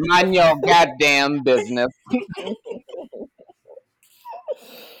 Right. Mind your goddamn business.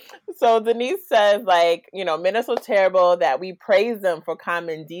 So Denise says, like, men are so terrible that we praise them for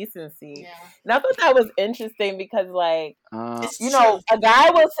common decency. Yeah. And I thought that was interesting because, like, true. a guy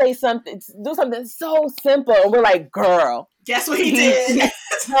will say something, do something so simple, and we're like, girl. Guess what he did?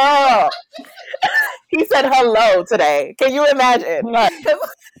 Girl. He said hello today. Can you imagine? Right.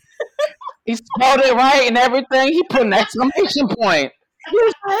 He spelled it right and everything. He put an exclamation point. He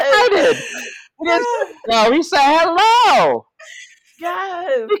was excited. No, he said hello.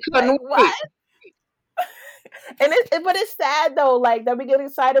 Yes. He couldn't wait. What? And but it's sad though, like that we get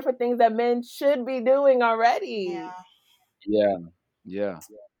excited for things that men should be doing already. Yeah.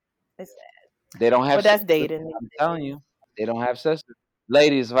 It's sad. They don't have. But that's dating. I'm telling you, they don't have sisters.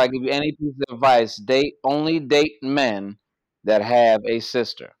 Ladies, if I give you any piece of advice, only date men that have a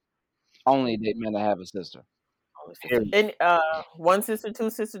sister. Only the men that have a sister. And one sister, two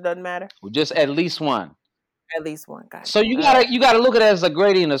sisters, doesn't matter. Well, just at least one. At least one, guys. So you gotta look at it as a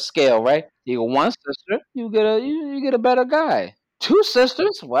gradient of scale, right? You got one sister, you get a better guy. Two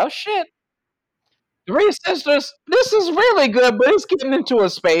sisters, well, shit. Three sisters, this is really good, but it's getting into a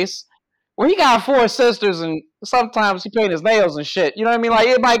space where he got four sisters, and sometimes he paint his nails and shit. You know what I mean? Like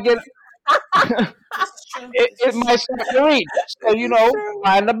it might get, it might start to reach. So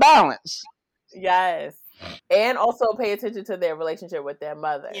find the balance. Yes. And also pay attention to their relationship with their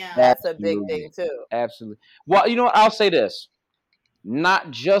mother. Yeah. That's a big thing too. Absolutely. Well, I'll say this. Not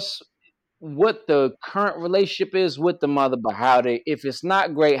just what the current relationship is with the mother, but if it's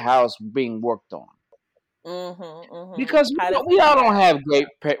not great, how it's being worked on. Because we all don't have great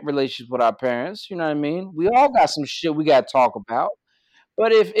relationships with our parents. You know what I mean? We all got some shit we got to talk about.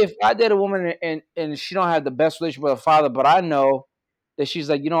 But if I date a woman and she don't have the best relationship with her father, but I know that she's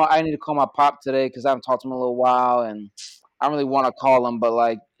like, I need to call my pop today because I haven't talked to him in a little while, and I really want to call him,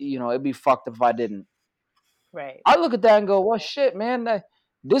 but it'd be fucked if I didn't. Right. I look at that and go, well, shit, man,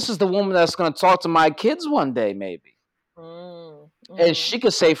 this is the woman that's going to talk to my kids one day, maybe. And she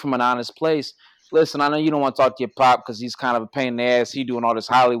could say from an honest place, listen, I know you don't want to talk to your pop because he's kind of a pain in the ass. He doing all this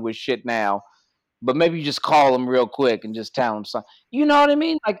Hollywood shit now. But maybe you just call him real quick and just tell him something. You know what I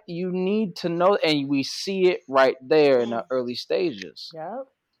mean? Like, you need to know, and we see it right there in the early stages. Yep.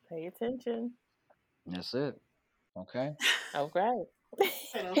 Pay attention. That's it. Okay. Okay.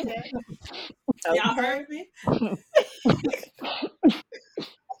 Okay. Y'all heard me?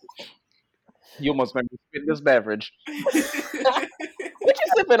 You almost made me spit this beverage. What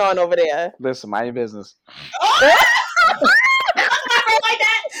you sipping on over there? Listen, mind your business. Like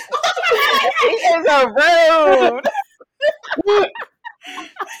that. He is a rude.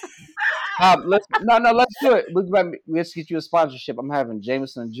 Let's do it. Let's get you a sponsorship. I'm having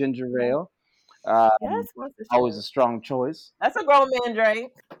Jameson Ginger Ale. Yes, always a strong choice. That's a grown man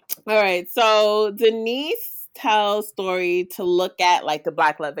drink. All right, so Denise tells Story to look at like the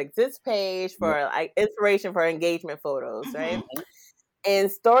Black Love Exists page for like inspiration for engagement photos, right?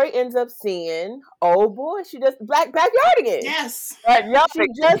 And Story ends up seeing, oh boy, she just backyarding it. Yes.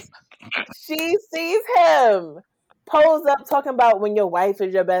 She sees him pose up talking about when your wife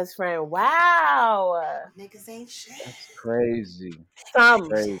is your best friend. Wow. Niggas ain't shit. That's crazy.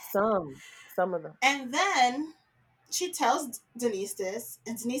 Some of them. And then she tells Denise this,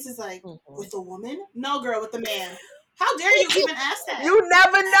 and Denise is like, with a woman? No, girl, with a man. How dare you even ask that? You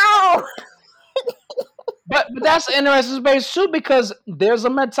never know. But that's an interesting space too, because there's a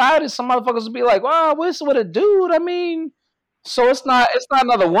mentality. Some motherfuckers will be like, "Well, what's with a dude?" I mean, so it's not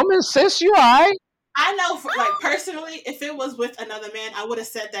another woman, sis. You alright? I know, personally, if it was with another man, I would have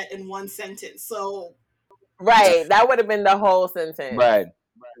said that in one sentence. So, right, that would have been the whole sentence. Right.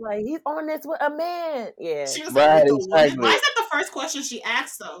 Like, he's on this with a man. Yeah. She was like, exactly. Why is that the first question she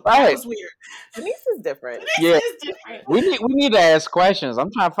asked, though? Right. That was weird. Denise is different. Denise is different. We need to ask questions. I'm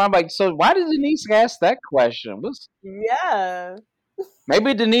trying to find so why did Denise ask that question? Yeah.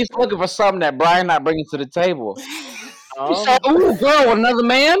 Maybe Denise looking for something that Brian not bringing to the table. She said, "Ooh, girl, with another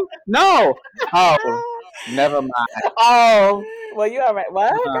man? No. Oh, never mind. Oh, well, you all right?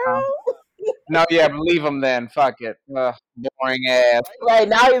 What, girl? No, yeah, leave him then. Fuck it. Boring ass. Right,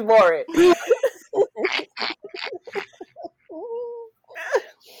 now he's boring.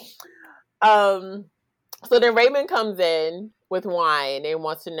 So then Raymond comes in with wine and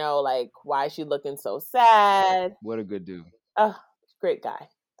wants to know, like, why is she looking so sad? What a good dude. Great guy.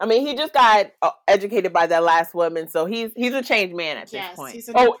 I mean, he just got educated by that last woman, so he's a changed man at this point.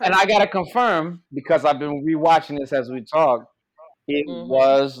 And I gotta confirm, because I've been rewatching this as we talk. It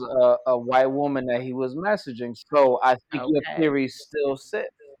was a white woman that he was messaging, so I think your theory still sits.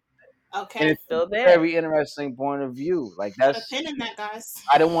 Okay, and it's still there. A very interesting point of view. Like Put a pin in that, guys.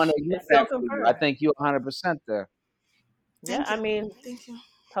 I didn't want to get that. I think you're 100% there. Yeah, I mean, thank you.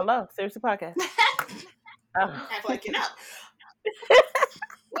 Hello, Seriously Podcast. Act like you know.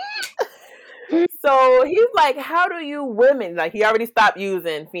 So he's like, how do you women, like he already stopped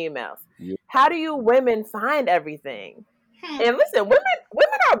using females. Yeah. How do you women find everything? And listen, women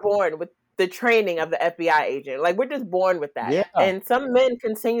are born with the training of the FBI agent. Like, we're just born with that. Yeah. And some men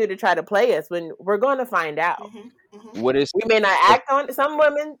continue to try to play us when we're going to find out. What is? We may not act on it. Some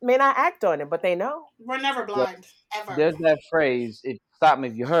women may not act on it, but they know. We're never blind, ever. There's that phrase, stop me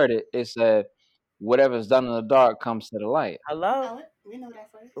if you heard it. It said, whatever's done in the dark comes to the light. Hello? We know that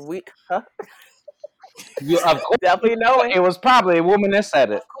phrase. You, of course, definitely know it. It was probably a woman that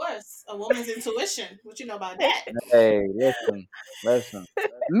said it. Of course. A woman's intuition. What you know about that? Hey, listen.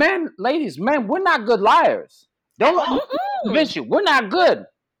 Men, ladies, men, we're not good liars. Don't convince you. We're not good.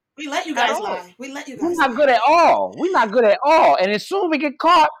 We let you guys lie. We let you guys We're not good at all. We're not good at all. And as soon as we get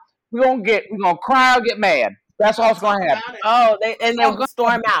caught, we're gonna cry or get mad. That's all that's gonna happen. Oh, they'll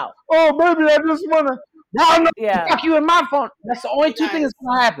storm out. Oh, baby, I just wanna. No, fuck you in my phone. That's the only two things that's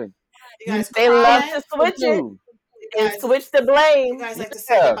gonna happen. They love to switch it and switch the blame. You guys like to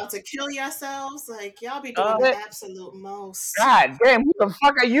say you're about to kill yourselves. Like, y'all be doing the absolute most. God damn, who the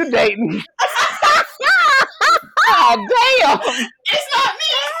fuck are you dating? God damn. It's not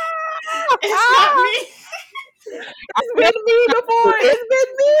me. It's not me. It's been me before. It's been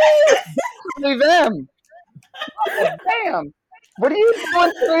me. Only them. Oh, damn. What are you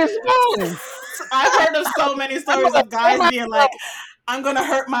doing to this phone? I've heard of so many stories of guys being like, I'm going to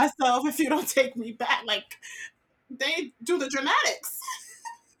hurt myself if you don't take me back. Like, they do the dramatics.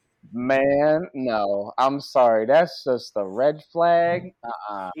 Man, no. I'm sorry. That's just a red flag.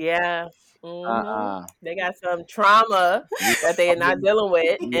 Yeah. Mm-hmm. They got some trauma that they are not dealing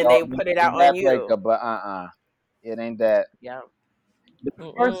with, and they put it out on you. Breakup, but it ain't that. Yeah.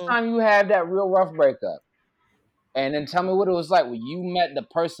 The first time you had that real rough breakup, and then tell me what it was like when you met the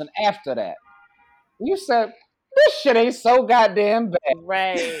person after that. You said, this shit ain't so goddamn bad.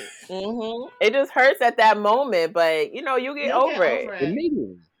 Right. Mm-hmm. It just hurts at that moment, but you get over it.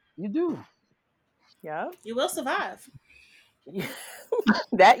 Immediately. You do. Yeah. You will survive.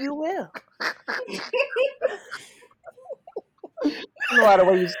 That you will. No, the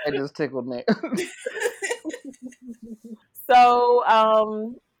way you said just tickled me.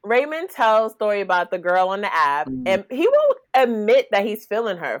 So, Raymond tells story about the girl on the app, and he won't admit that he's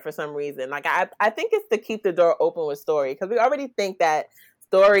feeling her for some reason. Like I think it's to keep the door open with Story, because we already think that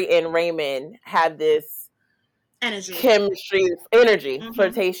Story and Raymond have this chemistry, energy,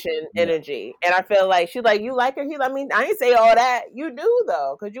 flirtation, energy, and I feel like she's like, you like her? He's like, I mean, I ain't say all that. You do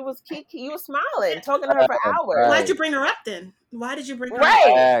though, because you was smiling, talking to her for hours. Why'd you bring her up then? Why did you bring her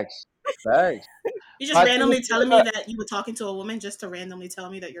up? Thanks. You just randomly telling me that you were talking to a woman just to randomly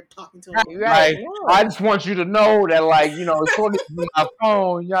tell me that you're talking to a woman. Right. I just want you to know that, like, Shorty's on my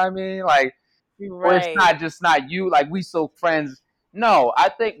phone, you know what I mean? Like, it's not you, like, we so friends. No, I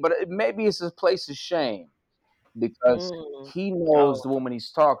think, but maybe it's a place of shame, because he knows the woman he's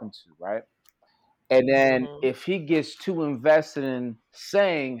talking to, right? And then if he gets too invested in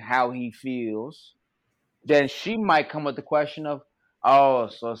saying how he feels, then she might come with the question of, oh,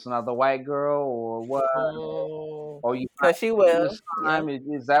 so it's another white girl or what? Or you? So she will. Time. Yeah.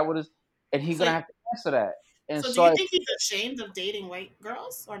 Is that what it's? And he's gonna have to answer that. And so do you think he's ashamed of dating white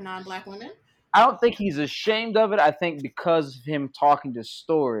girls or non-black women? I don't think he's ashamed of it. I think because of him talking to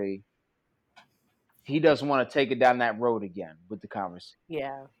Story, he doesn't want to take it down that road again with the conversation.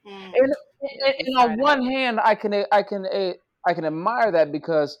 Yeah. And on one hand, I can admire that,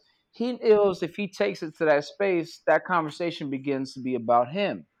 because he knows if he takes it to that space, that conversation begins to be about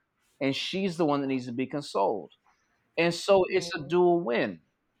him, and she's the one that needs to be consoled. And so it's a dual win.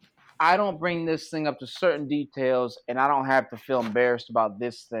 I don't bring this thing up to certain details, and I don't have to feel embarrassed about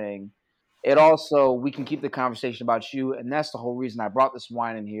this thing. It also, we can keep the conversation about you, and that's the whole reason I brought this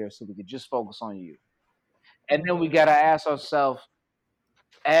wine in here, so we could just focus on you. And then we got to ask ourselves,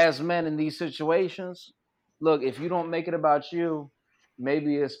 as men in these situations, look, if you don't make it about you,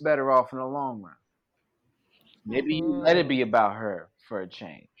 maybe it's better off in the long run. Maybe you let it be about her for a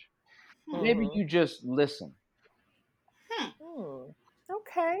change. Maybe you just listen.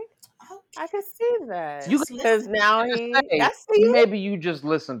 Okay. I can see that. Because now maybe you just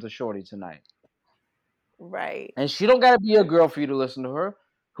listen to Shorty tonight. Right. And she don't got to be a girl for you to listen to her.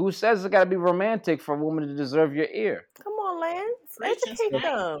 Who says it got to be romantic for a woman to deserve your ear? Come on, Lance. Educate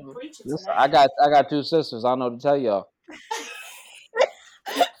them. Listen, I got two sisters. I don't know what to tell y'all.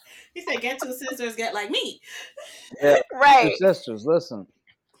 He said, "Get two sisters, get like me." Yeah, right. Two sisters. Listen,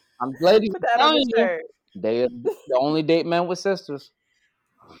 I'm ladies. They the only date men with sisters.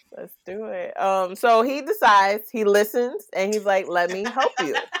 Let's do it. So he decides, he listens, and he's like, "Let me help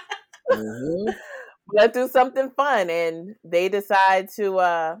you. Let's do something fun." And they decide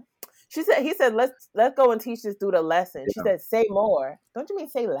to. He said, let's go and teach this dude a lesson. She said, "Say more." Don't you mean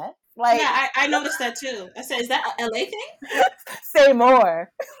say less? Like, yeah, I noticed that too. I said, "Is that a LA thing?" Say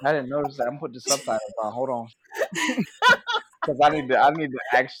more. I didn't notice that. I'm putting the subtitles on. Hold on, because I need to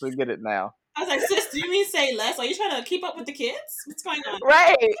actually get it now. I was like, "Sis, do you mean say less? Are you trying to keep up with the kids? What's going on?"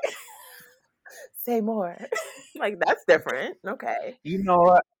 Right. Say more. Like, that's different. Okay. You know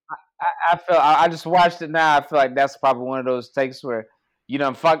what? I feel. I just watched it now. I feel like that's probably one of those takes where you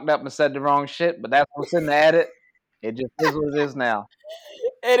done fucked up and said the wrong shit, but that's what's in the edit. It just is what it is now.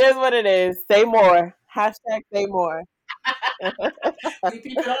 It is what it is. Say more. Hashtag say more. We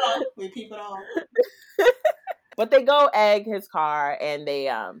peep it all. But they go egg his car and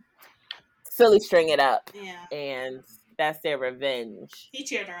they silly string it up. Yeah. And that's their revenge. He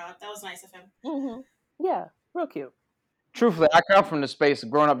cheered her up. That was nice of him. Mm-hmm. Yeah, real cute. Truthfully, I come from the space of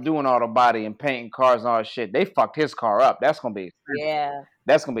growing up doing auto body and painting cars and all that shit. They fucked his car up. That's gonna be expensive. Yeah.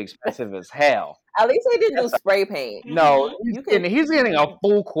 That's gonna be expensive as hell. At least they didn't do spray paint. No, he's getting a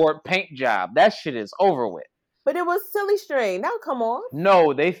full court paint job. That shit is over with. But it was silly string. Now come on.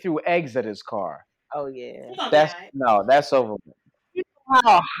 No, they threw eggs at his car. Oh yeah. That's over with. You know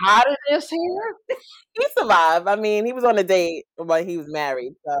how hot it is here? He survived. I mean, he was on a date, but he was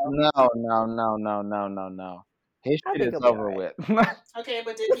married. So. No. His shit is over with. Okay,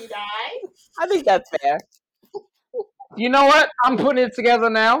 but did he die? I think that's fair. You know what? I'm putting it together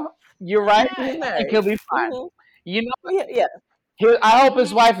now. You're right. Yeah. He'll be fine. Mm-hmm. You know? Yeah. I hope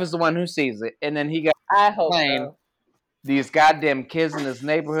his wife is the one who sees it, and then he got. I hope so. These goddamn kids in this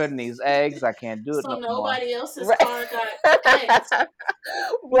neighborhood and these eggs. I can't do it. So no nobody more. Else's car got eggs.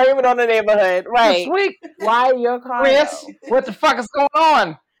 Blame it on the neighborhood, right? Sweet. Why your car? Chris, what the fuck is going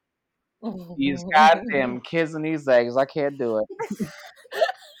on? These goddamn kids and these eggs. I can't do it.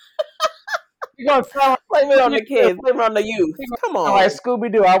 You gonna blame it on the kids. Blame it on the youth. Come on. All right,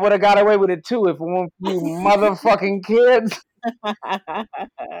 Scooby Doo. I would have got away with it too if it weren't for you motherfucking kids.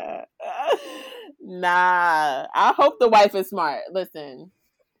 Nah. I hope the wife is smart. Listen,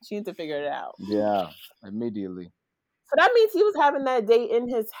 she needs to figure it out. Yeah, immediately. So that means he was having that date in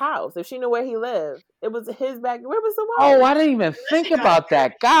his house. If she knew where he lived, it was his back. Where was the wife? Oh, I didn't even think about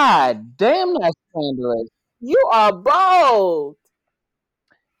that. God damn, that's scandalous. You are bold.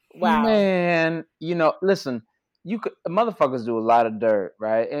 Wow. Man, listen, motherfuckers do a lot of dirt,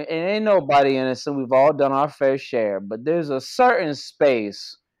 right? And ain't nobody innocent. We've all done our fair share, but there's a certain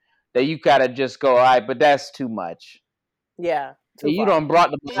space that you gotta just go, all right, but that's too much. Yeah. You done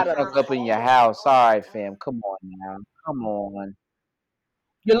brought the motherfucker up in your house. All right, fam. Come on now. Come on.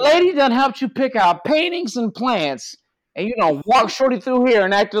 Your lady done helped you pick out paintings and plants, and you done walk shorty through here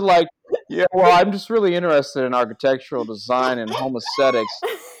and acted like, yeah, well, I'm just really interested in architectural design and home aesthetics.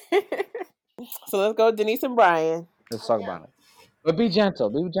 So let's go, Denise and Brian. Let's talk about it. But be gentle.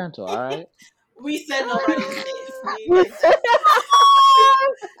 Be gentle, all right? We said nobody was safe.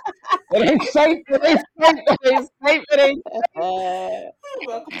 It ain't safe. It ain't safe. It ain't safe. It ain't safe.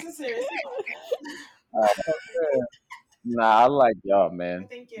 Welcome to Seriously. Nah, I like y'all, man.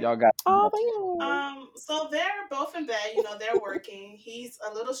 Thank you. Y'all got. Oh, thank you. So they're both in bed. They're working. He's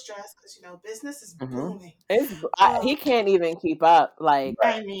a little stressed because business is booming. He can't even keep up. Like,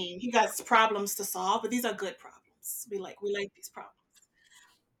 I mean, he got problems to solve, but these are good problems. We like these problems.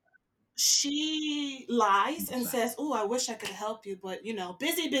 She lies and says, "Oh, I wish I could help you, but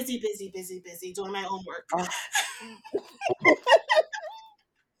busy doing my own work."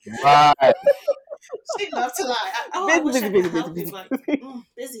 Right. She loves to lie. I wish I could help you, but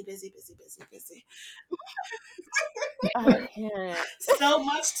busy. I can't. So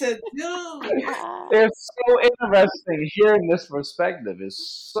much to do. It's so interesting hearing this perspective.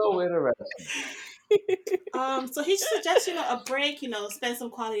 It's so interesting. So he suggests, a break, spend some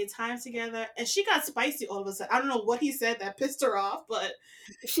quality time together. And she got spicy all of a sudden. I don't know what he said that pissed her off, but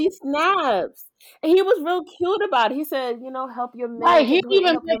she snaps. And he was real cute about it. He said, help your man. Right, he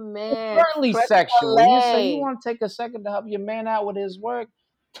even help your man. Currently sexual. You say you want to take a second to help your man out with his work,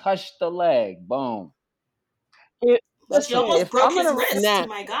 touch the leg. Boom. But she almost broke his wrist. Oh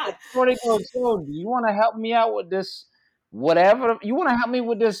my God. 40 years old. Do you want to help me out with this? Whatever. You want to help me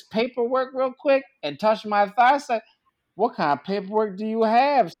with this paperwork real quick and touch my thigh? Say, what kind of paperwork do you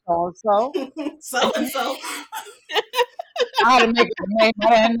have, so-and-so? So-and-so. I had to make a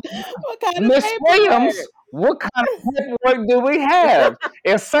name. What kind Miss of Williams, what kind of paperwork do we have?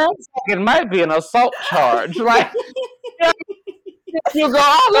 It sounds like it might be an assault charge. Like, you go,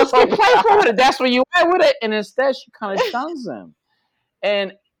 oh, let's go play with it. That's where you at with it. And instead, she kind of shuns him.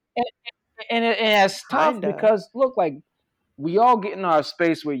 And it's tough because, look, like, we all get in our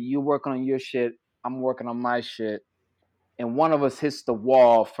space where you're working on your shit, I'm working on my shit, and one of us hits the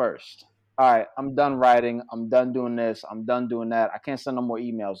wall first. All right, I'm done writing. I'm done doing this. I'm done doing that. I can't send no more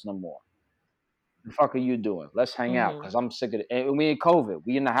emails no more. The fuck are you doing? Let's hang out because I'm sick of it. And we in COVID.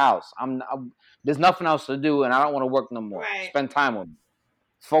 We in the house. There's nothing else to do, and I don't want to work no more. Right. Spend time with me.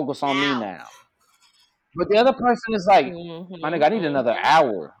 Focus on me now. But the other person is like, my nigga, I need another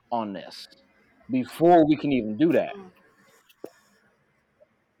hour on this before we can even do that.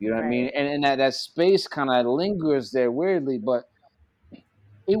 You know what I mean? And that space kind of lingers there weirdly, but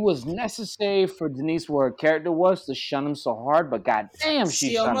it was necessary for Denise, where her character was, to shun him so hard, but goddamn,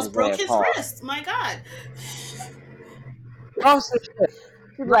 she almost broke his wrist. My God.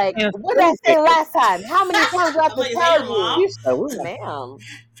 She's like, what did I say last time? How many times do I have to tell you? She said, "What?" Ma'am.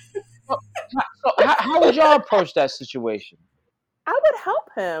 So how would y'all approach that situation? I would help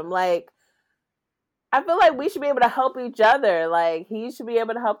him. Like, I feel like we should be able to help each other. Like, he should be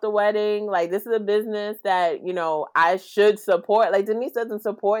able to help the wedding. Like, this is a business that, you know, I should support. Like, Denise doesn't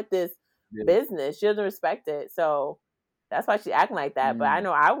support this business. She doesn't respect it. So that's why she's acting like that. But I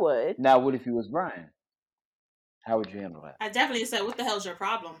know I would. Now, what if he was Brian? How would you handle that? I definitely said, what the hell's your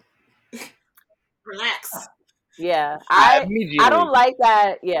problem? Relax. Yeah. I don't like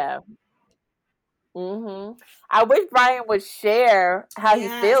that. Yeah. I wish Brian would share how he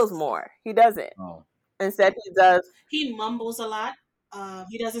feels more. He doesn't. Oh. Instead, he does. He mumbles a lot.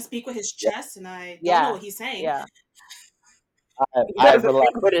 He doesn't speak with his chest, and I don't know what he's saying. Yeah. I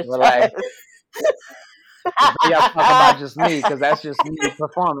relax. Y'all talk about just me because that's just me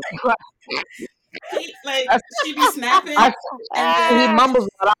performing. She be snapping. He mumbles,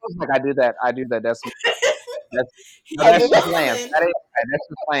 but I was like, I do that. That's just Lance. That's just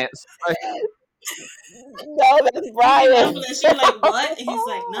Lance. No, that's Brian. She's like, what? And he's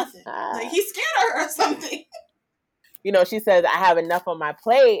like, nothing. Like, he's scared of her or something. You know, she says, I have enough on my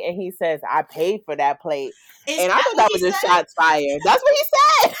plate. And he says, I paid for that plate. And I thought that was just shots fired. That's what he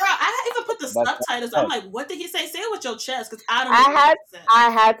said. Bro, I even put the subtitles. I'm like, what did he say? Say it with your chest. Because I don't know I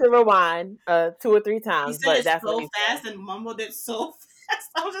had to rewind 2 or 3 times. He said it so fast and mumbled it so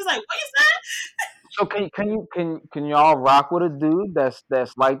fast. I was just like, what you said? So can y'all rock with a dude that's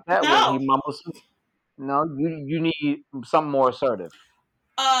like that when he mumbles? No, you need something more assertive.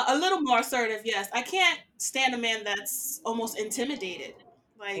 A little more assertive, yes. I can't stand a man that's almost intimidated.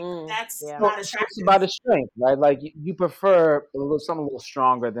 Like that's not attractive. It's about the strength, right? Like you prefer something a little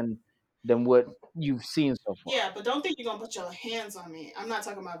stronger than what you've seen so far. Yeah, but don't think you're gonna put your hands on me. I'm not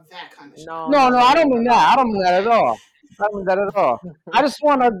talking about that kind of shit. No, I don't mean that. I don't mean that at all. I just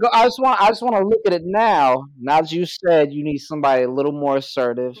want to go. I just want to look at it now. Now that you said you need somebody a little more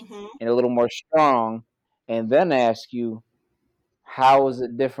assertive and a little more strong, and then ask you, how is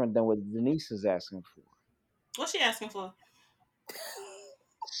it different than what Denise is asking for? What's she asking for?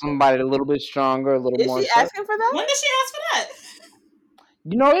 Somebody a little bit stronger, a little more. Is she asking for that? When did she ask for that?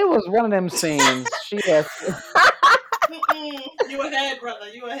 You know, it was one of them scenes. She asked. You ahead, brother.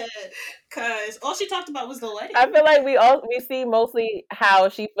 You ahead. Cause all she talked about was the wedding. I feel like we see mostly how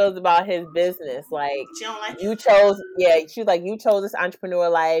she feels about his business. Like, she don't like you chose. Yeah, she's like, you chose this entrepreneur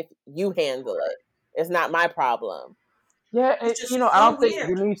life. You handle it. It's not my problem. Yeah, you know, I don't think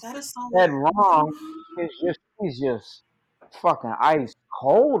Denise said wrong. She's just fucking ice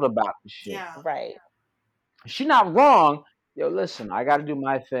cold about the shit. Yeah, right. She's not wrong. Yo, listen, I got to do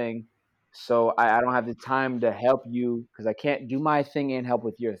my thing. So I don't have the time to help you because I can't do my thing and help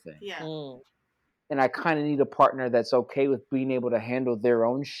with your thing. Yeah. And I kind of need a partner that's okay with being able to handle their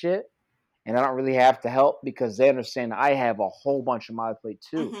own shit. And I don't really have to help because they understand I have a whole bunch on my plate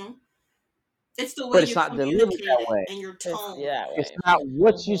too. It's the way but it's not delivered that way. And your tone. It's not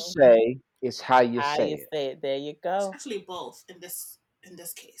what you say, it's how you say it. There you go. It's actually both in this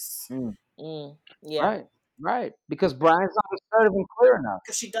case. Yeah. Right. Because Brian's not assertive and clear enough.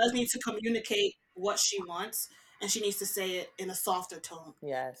 Because she does need to communicate what she wants, and she needs to say it in a softer tone.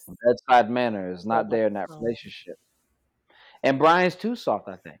 Yes. Bedside manner is not there in that relationship. And Brian's too soft,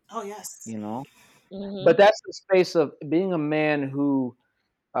 I think. Oh, yes. You know? But that's the space of being a man who,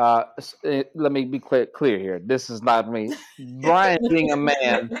 let me be clear here. This is not me. Brian being a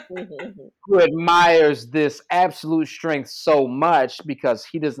man who admires this absolute strength so much because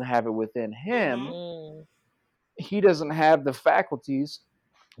he doesn't have it within him. He doesn't have the faculties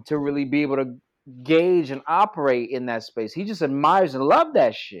to really be able to gauge and operate in that space. He just admires and loves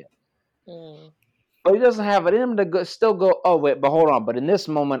that shit. But he doesn't have it in him to still go, oh, wait, but hold on. But in this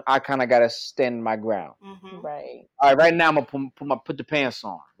moment, I kind of got to stand my ground. Right. All right, right now, I'm going to put the pants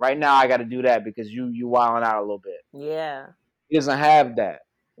on. Right now, I got to do that because you wilding out a little bit. Yeah. He doesn't have that.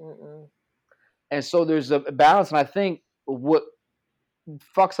 And so there's a balance. And I think what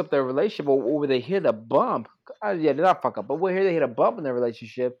fucks up their relationship or where they hit a bump, they're not fuck up, but where they hit a bump in their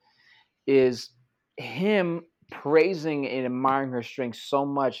relationship is him praising and admiring her strength so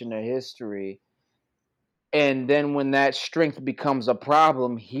much in their history. And then when that strength becomes a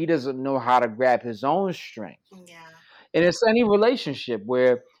problem, he doesn't know how to grab his own strength. Yeah. And it's any relationship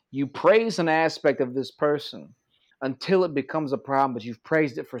where you praise an aspect of this person until it becomes a problem, but you've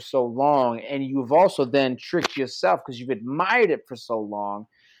praised it for so long, and you've also then tricked yourself because you've admired it for so long,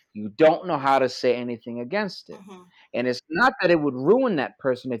 you don't know how to say anything against it. And it's not that it would ruin that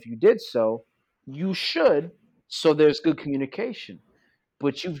person if you did so. You should, so there's good communication.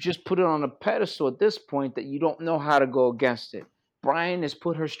 But you've just put it on a pedestal at this point that you don't know how to go against it. Brian has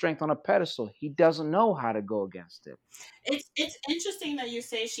put her strength on a pedestal. He doesn't know how to go against it. It's interesting that you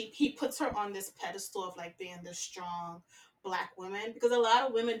say he puts her on this pedestal of like being this strong Black woman, because a lot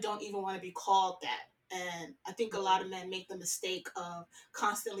of women don't even want to be called that. And I think a lot of men make the mistake of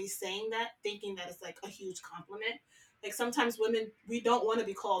constantly saying that, thinking that it's like a huge compliment. Like sometimes women, we don't want to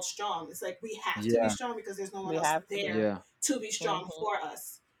be called strong. It's like we have to be strong because there's no one else there to be strong for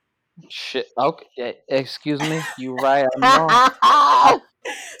us. Shit. Okay. Excuse me. You right. I'm wrong.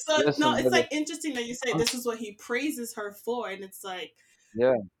 So listen, no, it's like interesting that you say this is what he praises her for, and it's like,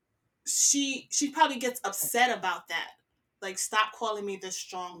 yeah, she probably gets upset about that. Like, stop calling me this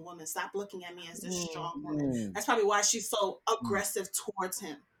strong woman. Stop looking at me as this strong woman. That's probably why she's so aggressive towards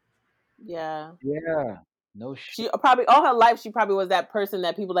him. Yeah. Yeah. No shit. She probably all her life she probably was that person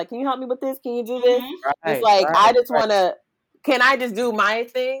that people like, can you help me with this? Can you do this? It's like I just want to. Can I just do my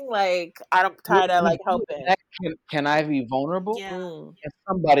thing? Like I'm tired of like helping. Can I be vulnerable? Yeah. Can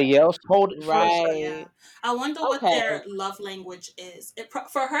somebody else hold it? Right. Yeah. I wonder what their love language is.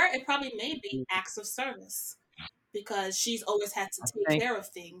 For her, it probably may be acts of service, because she's always had to take care of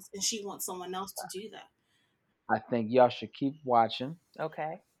things, and she wants someone else to do that. I think y'all should keep watching.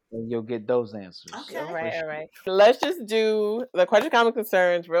 Okay. And you'll get those answers. Okay. All right. Let's just do the question, common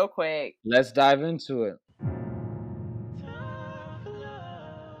concerns real quick. Let's dive into it.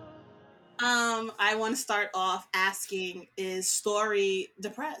 I want to start off asking, is Story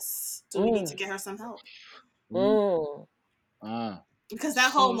depressed? Do we need to get her some help? Because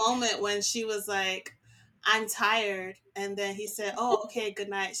that whole moment when she was like, I'm tired, and then he said, oh, okay, good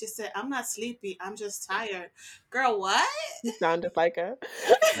night. She said, I'm not sleepy, I'm just tired. Girl, what? You sound just like her.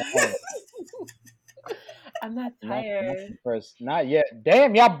 I'm not tired. Not yet.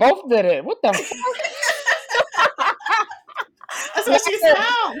 Damn, y'all both did it. What the fuck? That's what she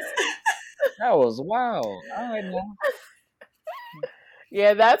sounds. That was wild. All right now.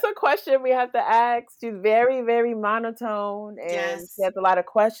 Yeah, that's a question we have to ask. She's very, very monotone, and she has a lot of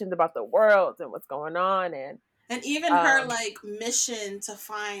questions about the world and what's going on, and even her like mission to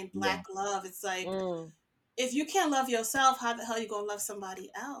find Black love. It's like, if you can't love yourself, how the hell are you gonna love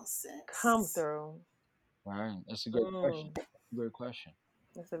somebody else? Come through. Right, that's a great question. Great question.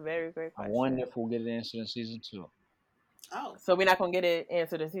 That's a very great question. I wonder if we'll get an answer in season 2. Oh, so we're not gonna get it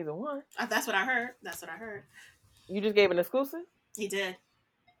answered in season 1? That's what I heard. You just gave an exclusive? He did.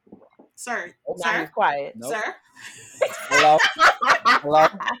 Sir. Now he's quiet. Nope. Sir? Hello? Hello?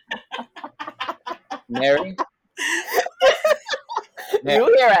 Mary?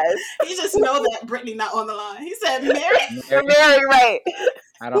 You hear us. You just know that Brittany not on the line. He said, Mary? Mary, right.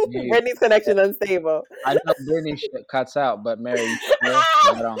 I don't hear you. Brittany's connection unstable. I know Brittany shit cuts out, but Mary, I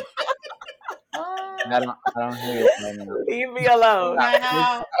don't hear you right now. Leave me alone.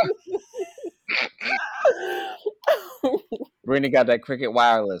 Wow. Brittany got that Cricket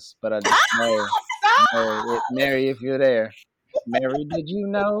Wireless, but I just Mary, if you're there. Mary, did you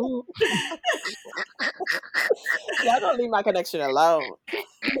know? Y'all don't leave my connection alone.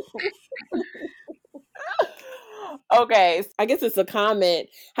 Okay, I guess it's a comment.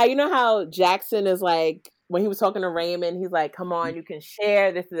 How Jackson is like, when he was talking to Raymond, he's like, come on, you can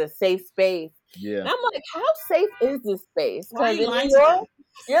share. This is a safe space. Yeah. And I'm like, how safe is this space? Why are you lying? New York,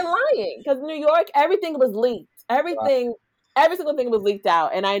 you're lying. Because in New York, everything was leaked. Every single thing was leaked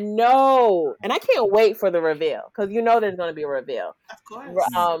out. And I know, and I can't wait for the reveal, because there's going to be a reveal. Of course.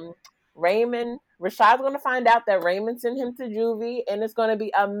 Rashad's going to find out that Raymond sent him to juvie, and it's going to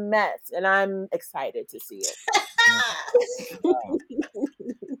be a mess. And I'm excited to see it.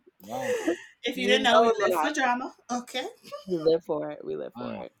 Wow. If you didn't know, we live for drama. Okay. We live for it.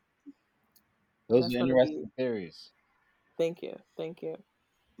 Those are interesting theories. Thank you.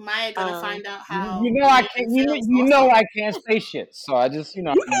 Maya gonna find out how. I can't. I can't say shit. So I just, You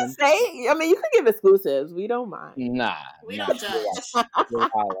can say. I mean, you can give exclusives. We don't mind. Nah. We don't judge. We're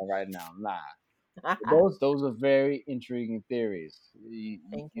hollering right now. Nah. Those are very intriguing theories.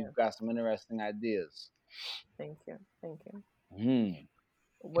 You've got some interesting ideas. Thank you.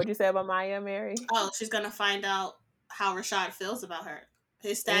 What'd you say about Maya, Mary? Oh, she's gonna find out how Rashad feels about her.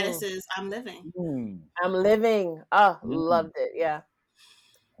 His status is, I'm living. I'm living. Oh, loved it. Yeah.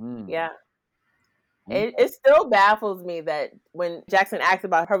 Yeah. It still baffles me that when Jackson asked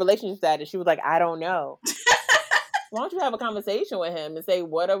about her relationship status, she was like, I don't know. Why don't you have a conversation with him and say,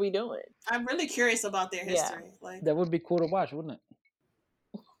 what are we doing? I'm really curious about their history. Like, that would be cool to watch, wouldn't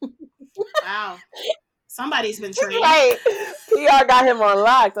it? Wow. Somebody's been trained. Right. PR got him on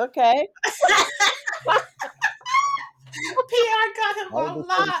lock. Okay. PR got him on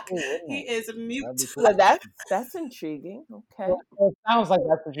lock. He is mute. Cool. That's intriguing. Okay. Well, it sounds like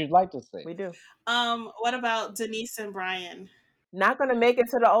that's what you'd like to see. We do. What about Denise and Brian? not gonna make it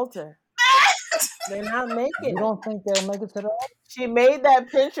to the altar. They're not making You it. don't think they'll make it to the altar? She made that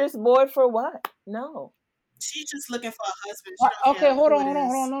Pinterest board for what? No. She's just looking for a husband. She don't Okay, care hold who on, it hold on,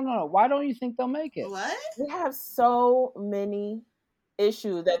 is. hold on. No. Why don't you think they'll make it? What? We have so many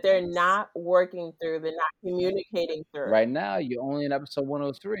issues that they're not working through. They're not communicating through. Right now, you're only in episode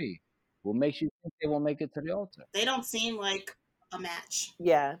 103. What makes you think they won't make it to the altar? They don't seem like a match.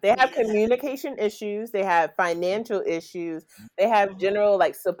 Yeah, they have communication issues. They have financial issues. They have general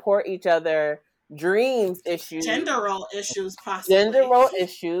like support each other dreams issues. Gender role issues, possibly. Gender role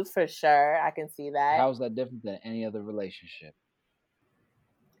issues for sure. I can see that. How is that different than any other relationship?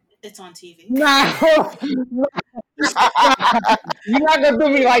 It's on TV. No, you're not gonna do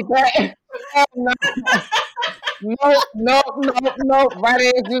me like that. No. Right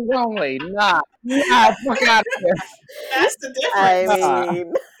answers only. Nah. Fuck out of here. That's the difference. I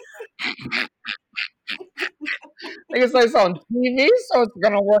mean, Nigga say it's on TV, so it's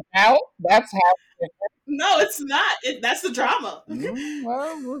gonna work out. That's how. No, it's not. That's the drama.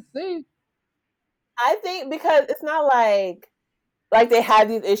 Well, we'll see. I think because it's not like they have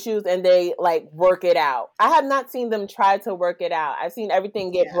these issues and they like work it out. I have not seen them try to work it out. I've seen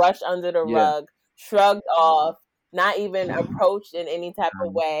everything get brushed under the rug, shrugged off, not even approached in any type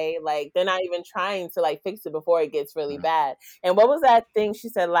of way. Like they're not even trying to like fix it before it gets really bad. And what was that thing she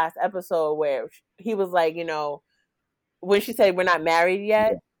said last episode where he was like, you know, when she said we're not married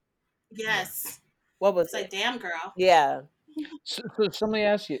yet? Yes. What was it's like, damn girl. Yeah. So let me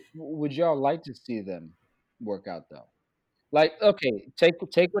ask you: would y'all like to see them work out though? Like, okay, take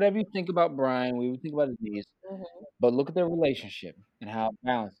whatever you think about Brian, we would think about Denise, but look at their relationship and how it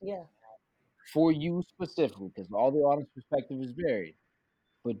balances. Yeah. For you specifically, because all the audience perspective is varied.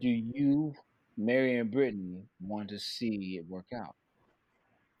 But do you, Mary and Brittany, want to see it work out?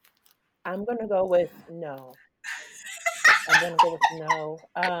 I'm gonna go with no. I'm gonna go with no.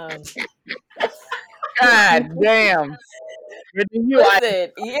 God damn. Listen,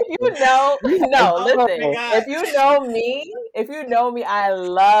 if you know, no, listen. If you know me, I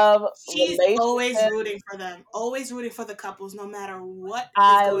love. She's always rooting for them, always rooting for the couples, no matter what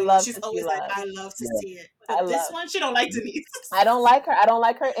I is going love on. She's always like, I love to see it. But this one, she don't like Denise. I don't like her. I don't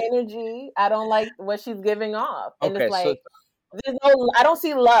like her energy. I don't like what she's giving off. And Okay, it's like, there's no. I don't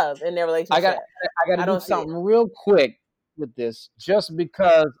see love in their relationship. I got to do something real quick with this, just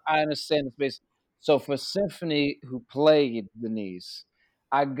because I understand the space. So for Symphony, who played Denise,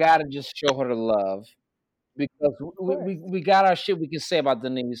 I gotta just show her the love, because we got our shit we can say about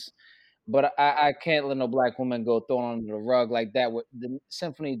Denise, but I can't let no black woman go thrown under the rug like that. The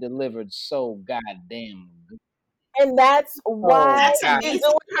Symphony delivered so goddamn good. And that's why she's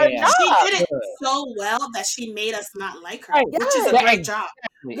doing her job. She did it so well that she made us not like her, which is a great job.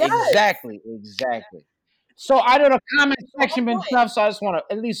 Exactly. So I know the comment section been tough, so I just want to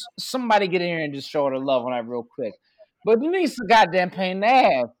at least somebody get in here and just show her the love on that real quick. But Denise is a goddamn pain in the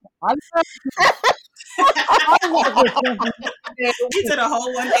ass. I work with Symphony. He did a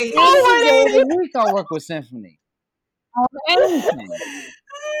whole 180. Every week I work with Symphony.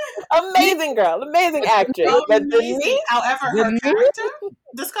 Amazing girl, amazing actress. But Denise, however, her character,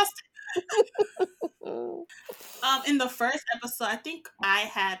 disgusting. In the first episode, I think I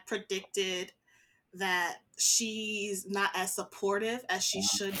had predicted that she's not as supportive as she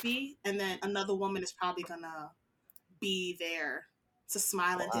should be, and then another woman is probably gonna be there to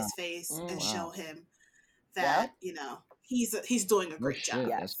smile in his face and show him that you know he's doing a great job.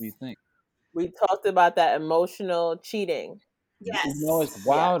 That's what you think. We talked about that emotional cheating. Yes. You know what's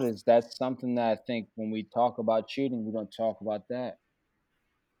wild is that's something that I think when we talk about cheating, we don't talk about that.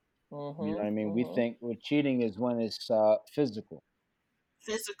 You know what I mean? We think cheating is when it's physical.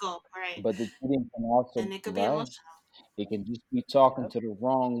 Physical, right? But the cheating can also, and it could be emotional. It can just be talking to the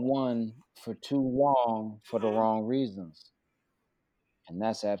wrong one for too long for the wrong reasons. And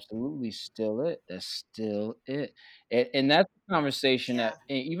that's absolutely still it. That's still it. And that's a conversation that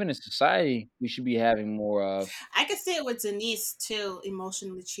even in society we should be having more of. I could see it with Denise too,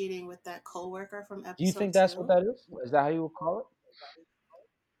 emotionally cheating with that coworker from episode 2. Do you think that's what that is? Is that how you would call it?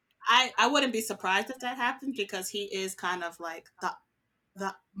 I wouldn't be surprised if that happened, because he is kind of like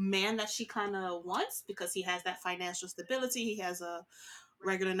the man that she kind of wants, because he has that financial stability. He has a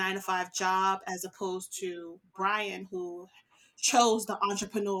regular 9-to-5 job, as opposed to Brian, who chose the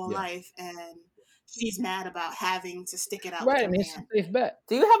entrepreneurial life, and she's mad about having to stick it out. Right, I mean, it's a safe bet.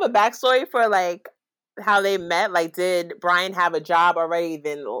 Do you have a backstory for like how they met? Like, did Brian have a job already,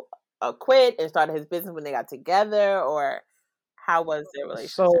 then quit and started his business when they got together, or how was their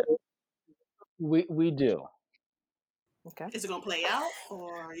relationship? So we do. Okay. Is it gonna play out,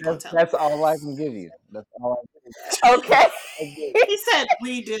 or are you That's gonna tell that's us? all I can give you. That's all I can give Okay. you. He said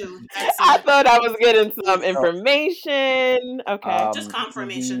we do. That's I it. thought I was getting some So, information. Okay. Just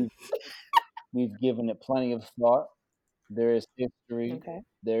confirmation. we've given it plenty of thought. There is history. Okay.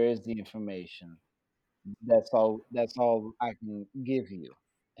 There is the information. That's all. That's all I can give you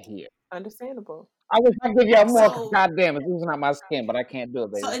here. Understandable. I wish I could give you more. So, God damn it, losing out my skin, but I can't do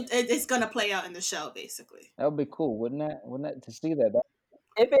it, so baby. it's gonna play out in the show, basically. That would be cool, wouldn't that? Wouldn't that to see that?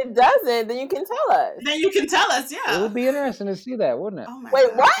 If it doesn't, then you can tell us. Then you can tell us, It yeah. would be interesting to see that, wouldn't it? Oh my Wait,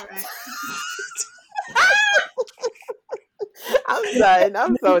 God, what? right. I'm done.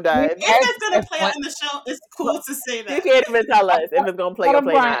 I'm so done. If it's gonna As play out in the show, it's cool to say You that. can't even tell us if it's gonna play or Adam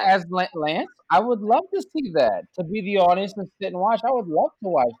play Bryant not. as Lance, I would love to see that. To be the audience and sit and watch, I would love to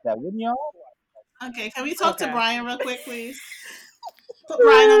watch that, wouldn't y'all? Okay, can we talk to Okay. Brian real quick, please? Put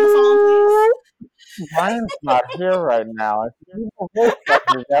Brian on the phone, please. Brian's not here right now. He's a voice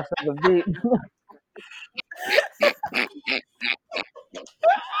message after the beat.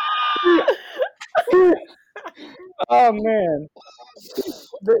 Oh man, this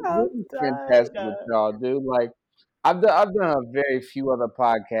I'm is fantastic with done. y'all, dude. Like I've done a very few other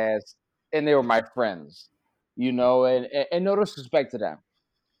podcasts, and they were my friends, and no disrespect to them.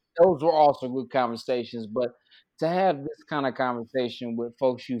 Those were also good conversations, but to have this kind of conversation with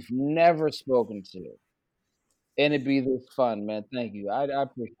folks you've never spoken to, and it be this fun, man. Thank you. I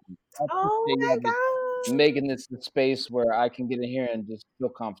appreciate it. I Oh appreciate my y'all just god. making this the space where I can get in here and just feel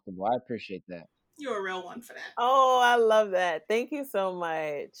comfortable. I appreciate that. You're a real one for that. Oh, I love that. Thank you so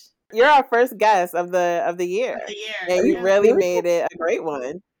much. You're our first guest of the year, Of the year. and you Yeah. really made it a great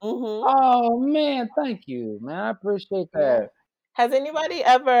one. Mm-hmm. Oh man, thank you, man. I appreciate Yeah. that. Has anybody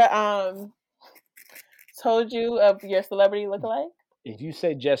ever told you of your celebrity lookalike? If you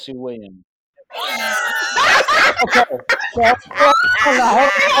say Jesse Williams, Okay. so hold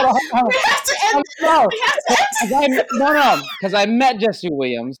on. We have to end. No, We have to end. no, because I met Jesse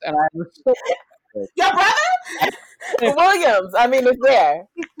Williams and I was so Your brother? Williams. I mean, it's there.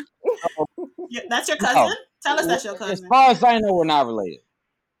 Yeah, that's your cousin? No. Tell us that's your As cousin. far as I know, we're not related.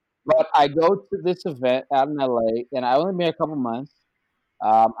 But I go to this event out in LA, and I only been a couple months.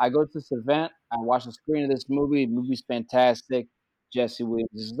 I go to this event. I watch the screen of this movie. The movie's fantastic. Jesse Williams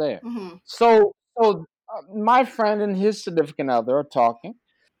is there. Mm-hmm. So my friend and his significant other are talking,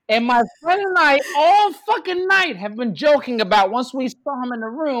 and my friend and I all fucking night have been joking about once we saw him in the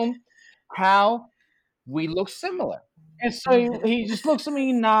room how we look similar. And so he just looks at me,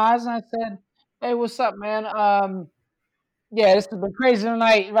 he nods, and I said, "Hey, what's up, man? Yeah, this has been crazy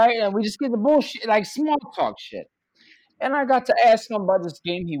tonight, right?" And we just get the bullshit, like small talk shit. And I got to ask him about this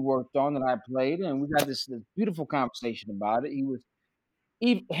game he worked on that I played, and we got this beautiful conversation about it. He was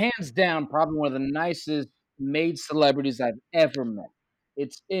hands down probably one of the nicest made celebrities I've ever met.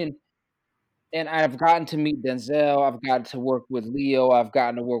 It's in, and I've gotten to meet Denzel. I've gotten to work with Leo. I've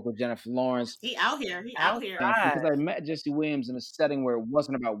gotten to work with Jennifer Lawrence. He out here. He out here. Because I met Jesse Williams in a setting where it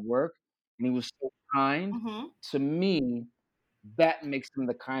wasn't about work, and he was so kind. Mm-hmm. To me, that makes him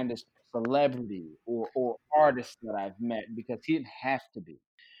the kindest celebrity or artist that I've met because he didn't have to be.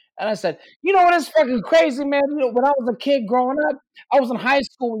 And I said, you know what is fucking crazy, man? You know, when I was a kid growing up, I was in high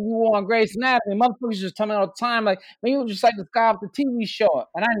school when you were on Grey's Anatomy. Motherfuckers just tell me all the time, like, man, you were just like this guy off the TV show.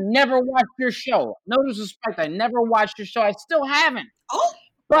 And I never watched your show. No disrespect, I never watched your show. I still haven't. Oh,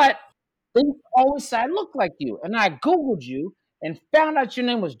 But they always say I look like you. And I Googled you and found out your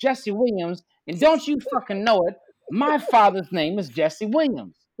name was Jesse Williams. And don't you fucking know it, my father's name is Jesse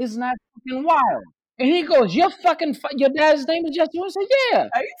Williams. Isn't that fucking wild? And he goes, your dad's name is Jesse Williams? I said, yeah.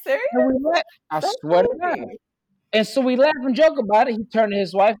 Are you serious? And we laugh. I That's swear to God. crazy. And so we laugh and joke about it. He turned to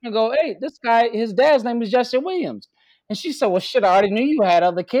his wife and go, hey, this guy, his dad's name is Jesse Williams. And she said, well, shit, I already knew you had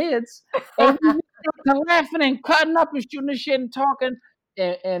other kids. And we got to laughing and cutting up and shooting the shit and talking.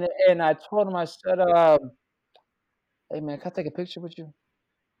 And I told him, I said, hey, man, can I take a picture with you?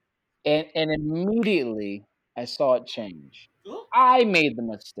 And immediately I saw it change. ooh. I made the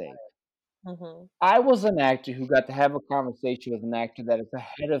mistake. Mm-hmm. I was an actor who got to have a conversation with an actor that is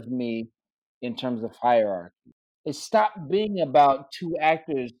ahead of me in terms of hierarchy. It stopped being about two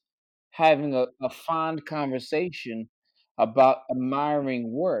actors having a fond conversation about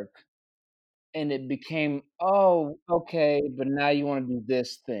admiring work. And it became, oh, okay, but now you want to do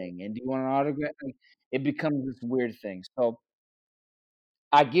this thing. And do you want an autograph? Like, it becomes this weird thing. So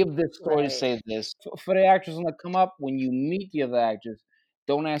I give this story to Right. say this. For the actors when they come up, when you meet the other actors,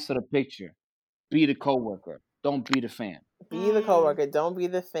 don't ask for the picture. Be the coworker. Don't be the fan. Be the coworker. Don't be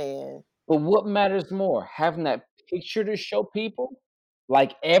the fan. But what matters more, having that picture to show people,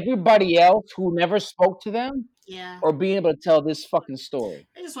 like everybody else who never spoke to them, Yeah. or being able to tell this fucking story.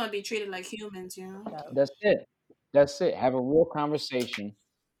 They just want to be treated like humans, That's it. That's it. Have a real conversation,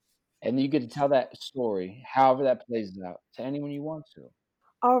 and you get to tell that story, however that plays out, to anyone you want to.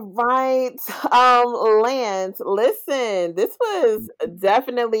 All right. Lance, listen, this was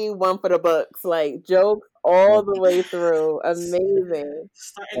definitely one for the books. Like jokes all the way through. Amazing.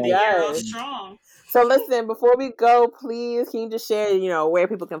 Starting the year off strong. So listen, before we go, please can you just share, where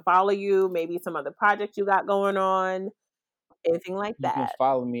people can follow you, maybe some other projects you got going on, anything like that. You can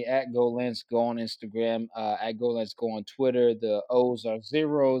follow me at GoLanceGo on Instagram, at GoLanceGo on Twitter. The O's are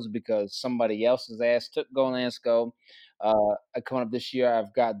zeros because somebody else's ass took GoLanceGo. Coming up this year,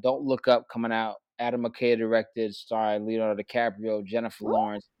 I've got Don't Look Up coming out. Adam McKay directed, starring Leonardo DiCaprio, Jennifer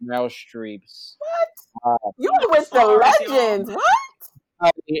Lawrence, Meryl Streep. What? You were with the legends. What?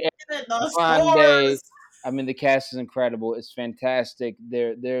 I mean, the cast is incredible. It's fantastic.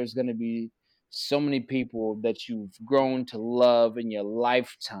 There's going to be so many people that you've grown to love in your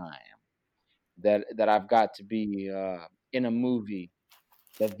lifetime that I've got to be in a movie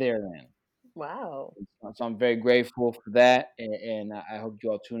that they're in. Wow. So I'm very grateful for that, and I hope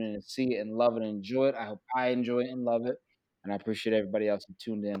you all tune in and see it and love it and enjoy it. I hope I enjoy it and love it, and I appreciate everybody else who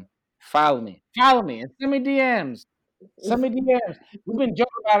tuned in. Follow me, and send me DMs. Send me DMs. We've been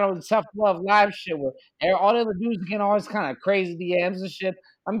joking about all the tough love live shit where all the other dudes are getting all this kind of crazy DMs and shit.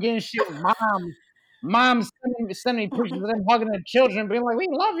 I'm getting shit with moms sending me pictures of them hugging their children, being like, "We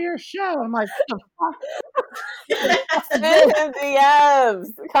love your show." I'm like, "What the fuck?" Send him DMs.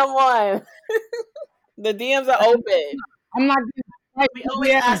 Come on. The DMs are open. I'm not getting we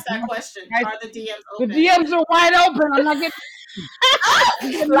always ask that question. Are the DMs open? The DMs are wide open. I'm not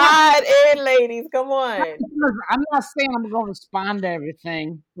getting slide in, ladies. Come on. I'm not saying I'm going to respond to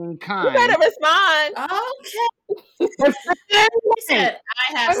everything in kind. You better respond. Okay. He said,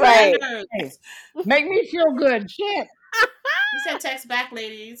 I have standards. Make me feel good. Shit. He said, text back,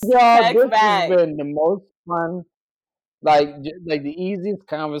 ladies. Yeah, this has been the most fun, like the easiest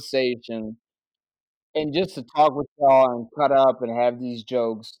conversation. And just to talk with y'all and cut up and have these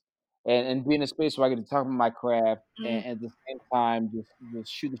jokes and be in a space where I get to talk about my craft and at the same time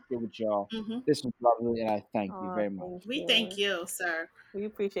just shoot the shit with y'all. This was lovely, and I thank you very much. We thank you, sir. We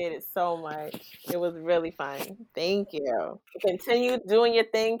appreciate it so much. It was really fun. Thank you. Continue doing your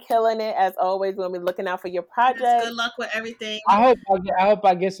thing, killing it. As always, we'll be looking out for your project. Good luck with everything. I hope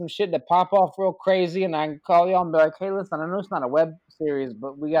I get some shit that pop off real crazy, and I can call y'all and be like, "Hey, listen, I know it's not a web series,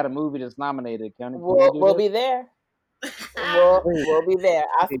 but we got a movie that's nominated. We'll be there. we'll be there.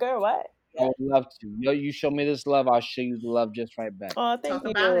 Oscar, what? I would love to. You show me this love, I'll show you the love just right back. Oh, thank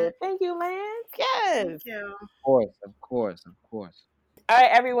you. Thank you, Lance. Yes. Thank you. Of course. All right,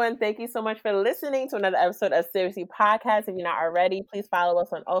 everyone. Thank you so much for listening to another episode of Seriously Podcast. If you're not already, please follow us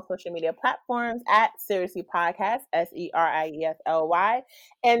on all social media platforms at Seriously Podcast, SERIESLY.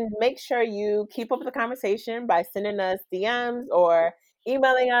 And make sure you keep up with the conversation by sending us DMs or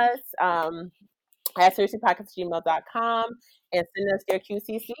emailing us at seriouslypodcast@gmail.com and send us your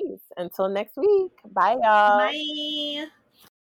QCCs. Until next week. Bye, y'all. Bye.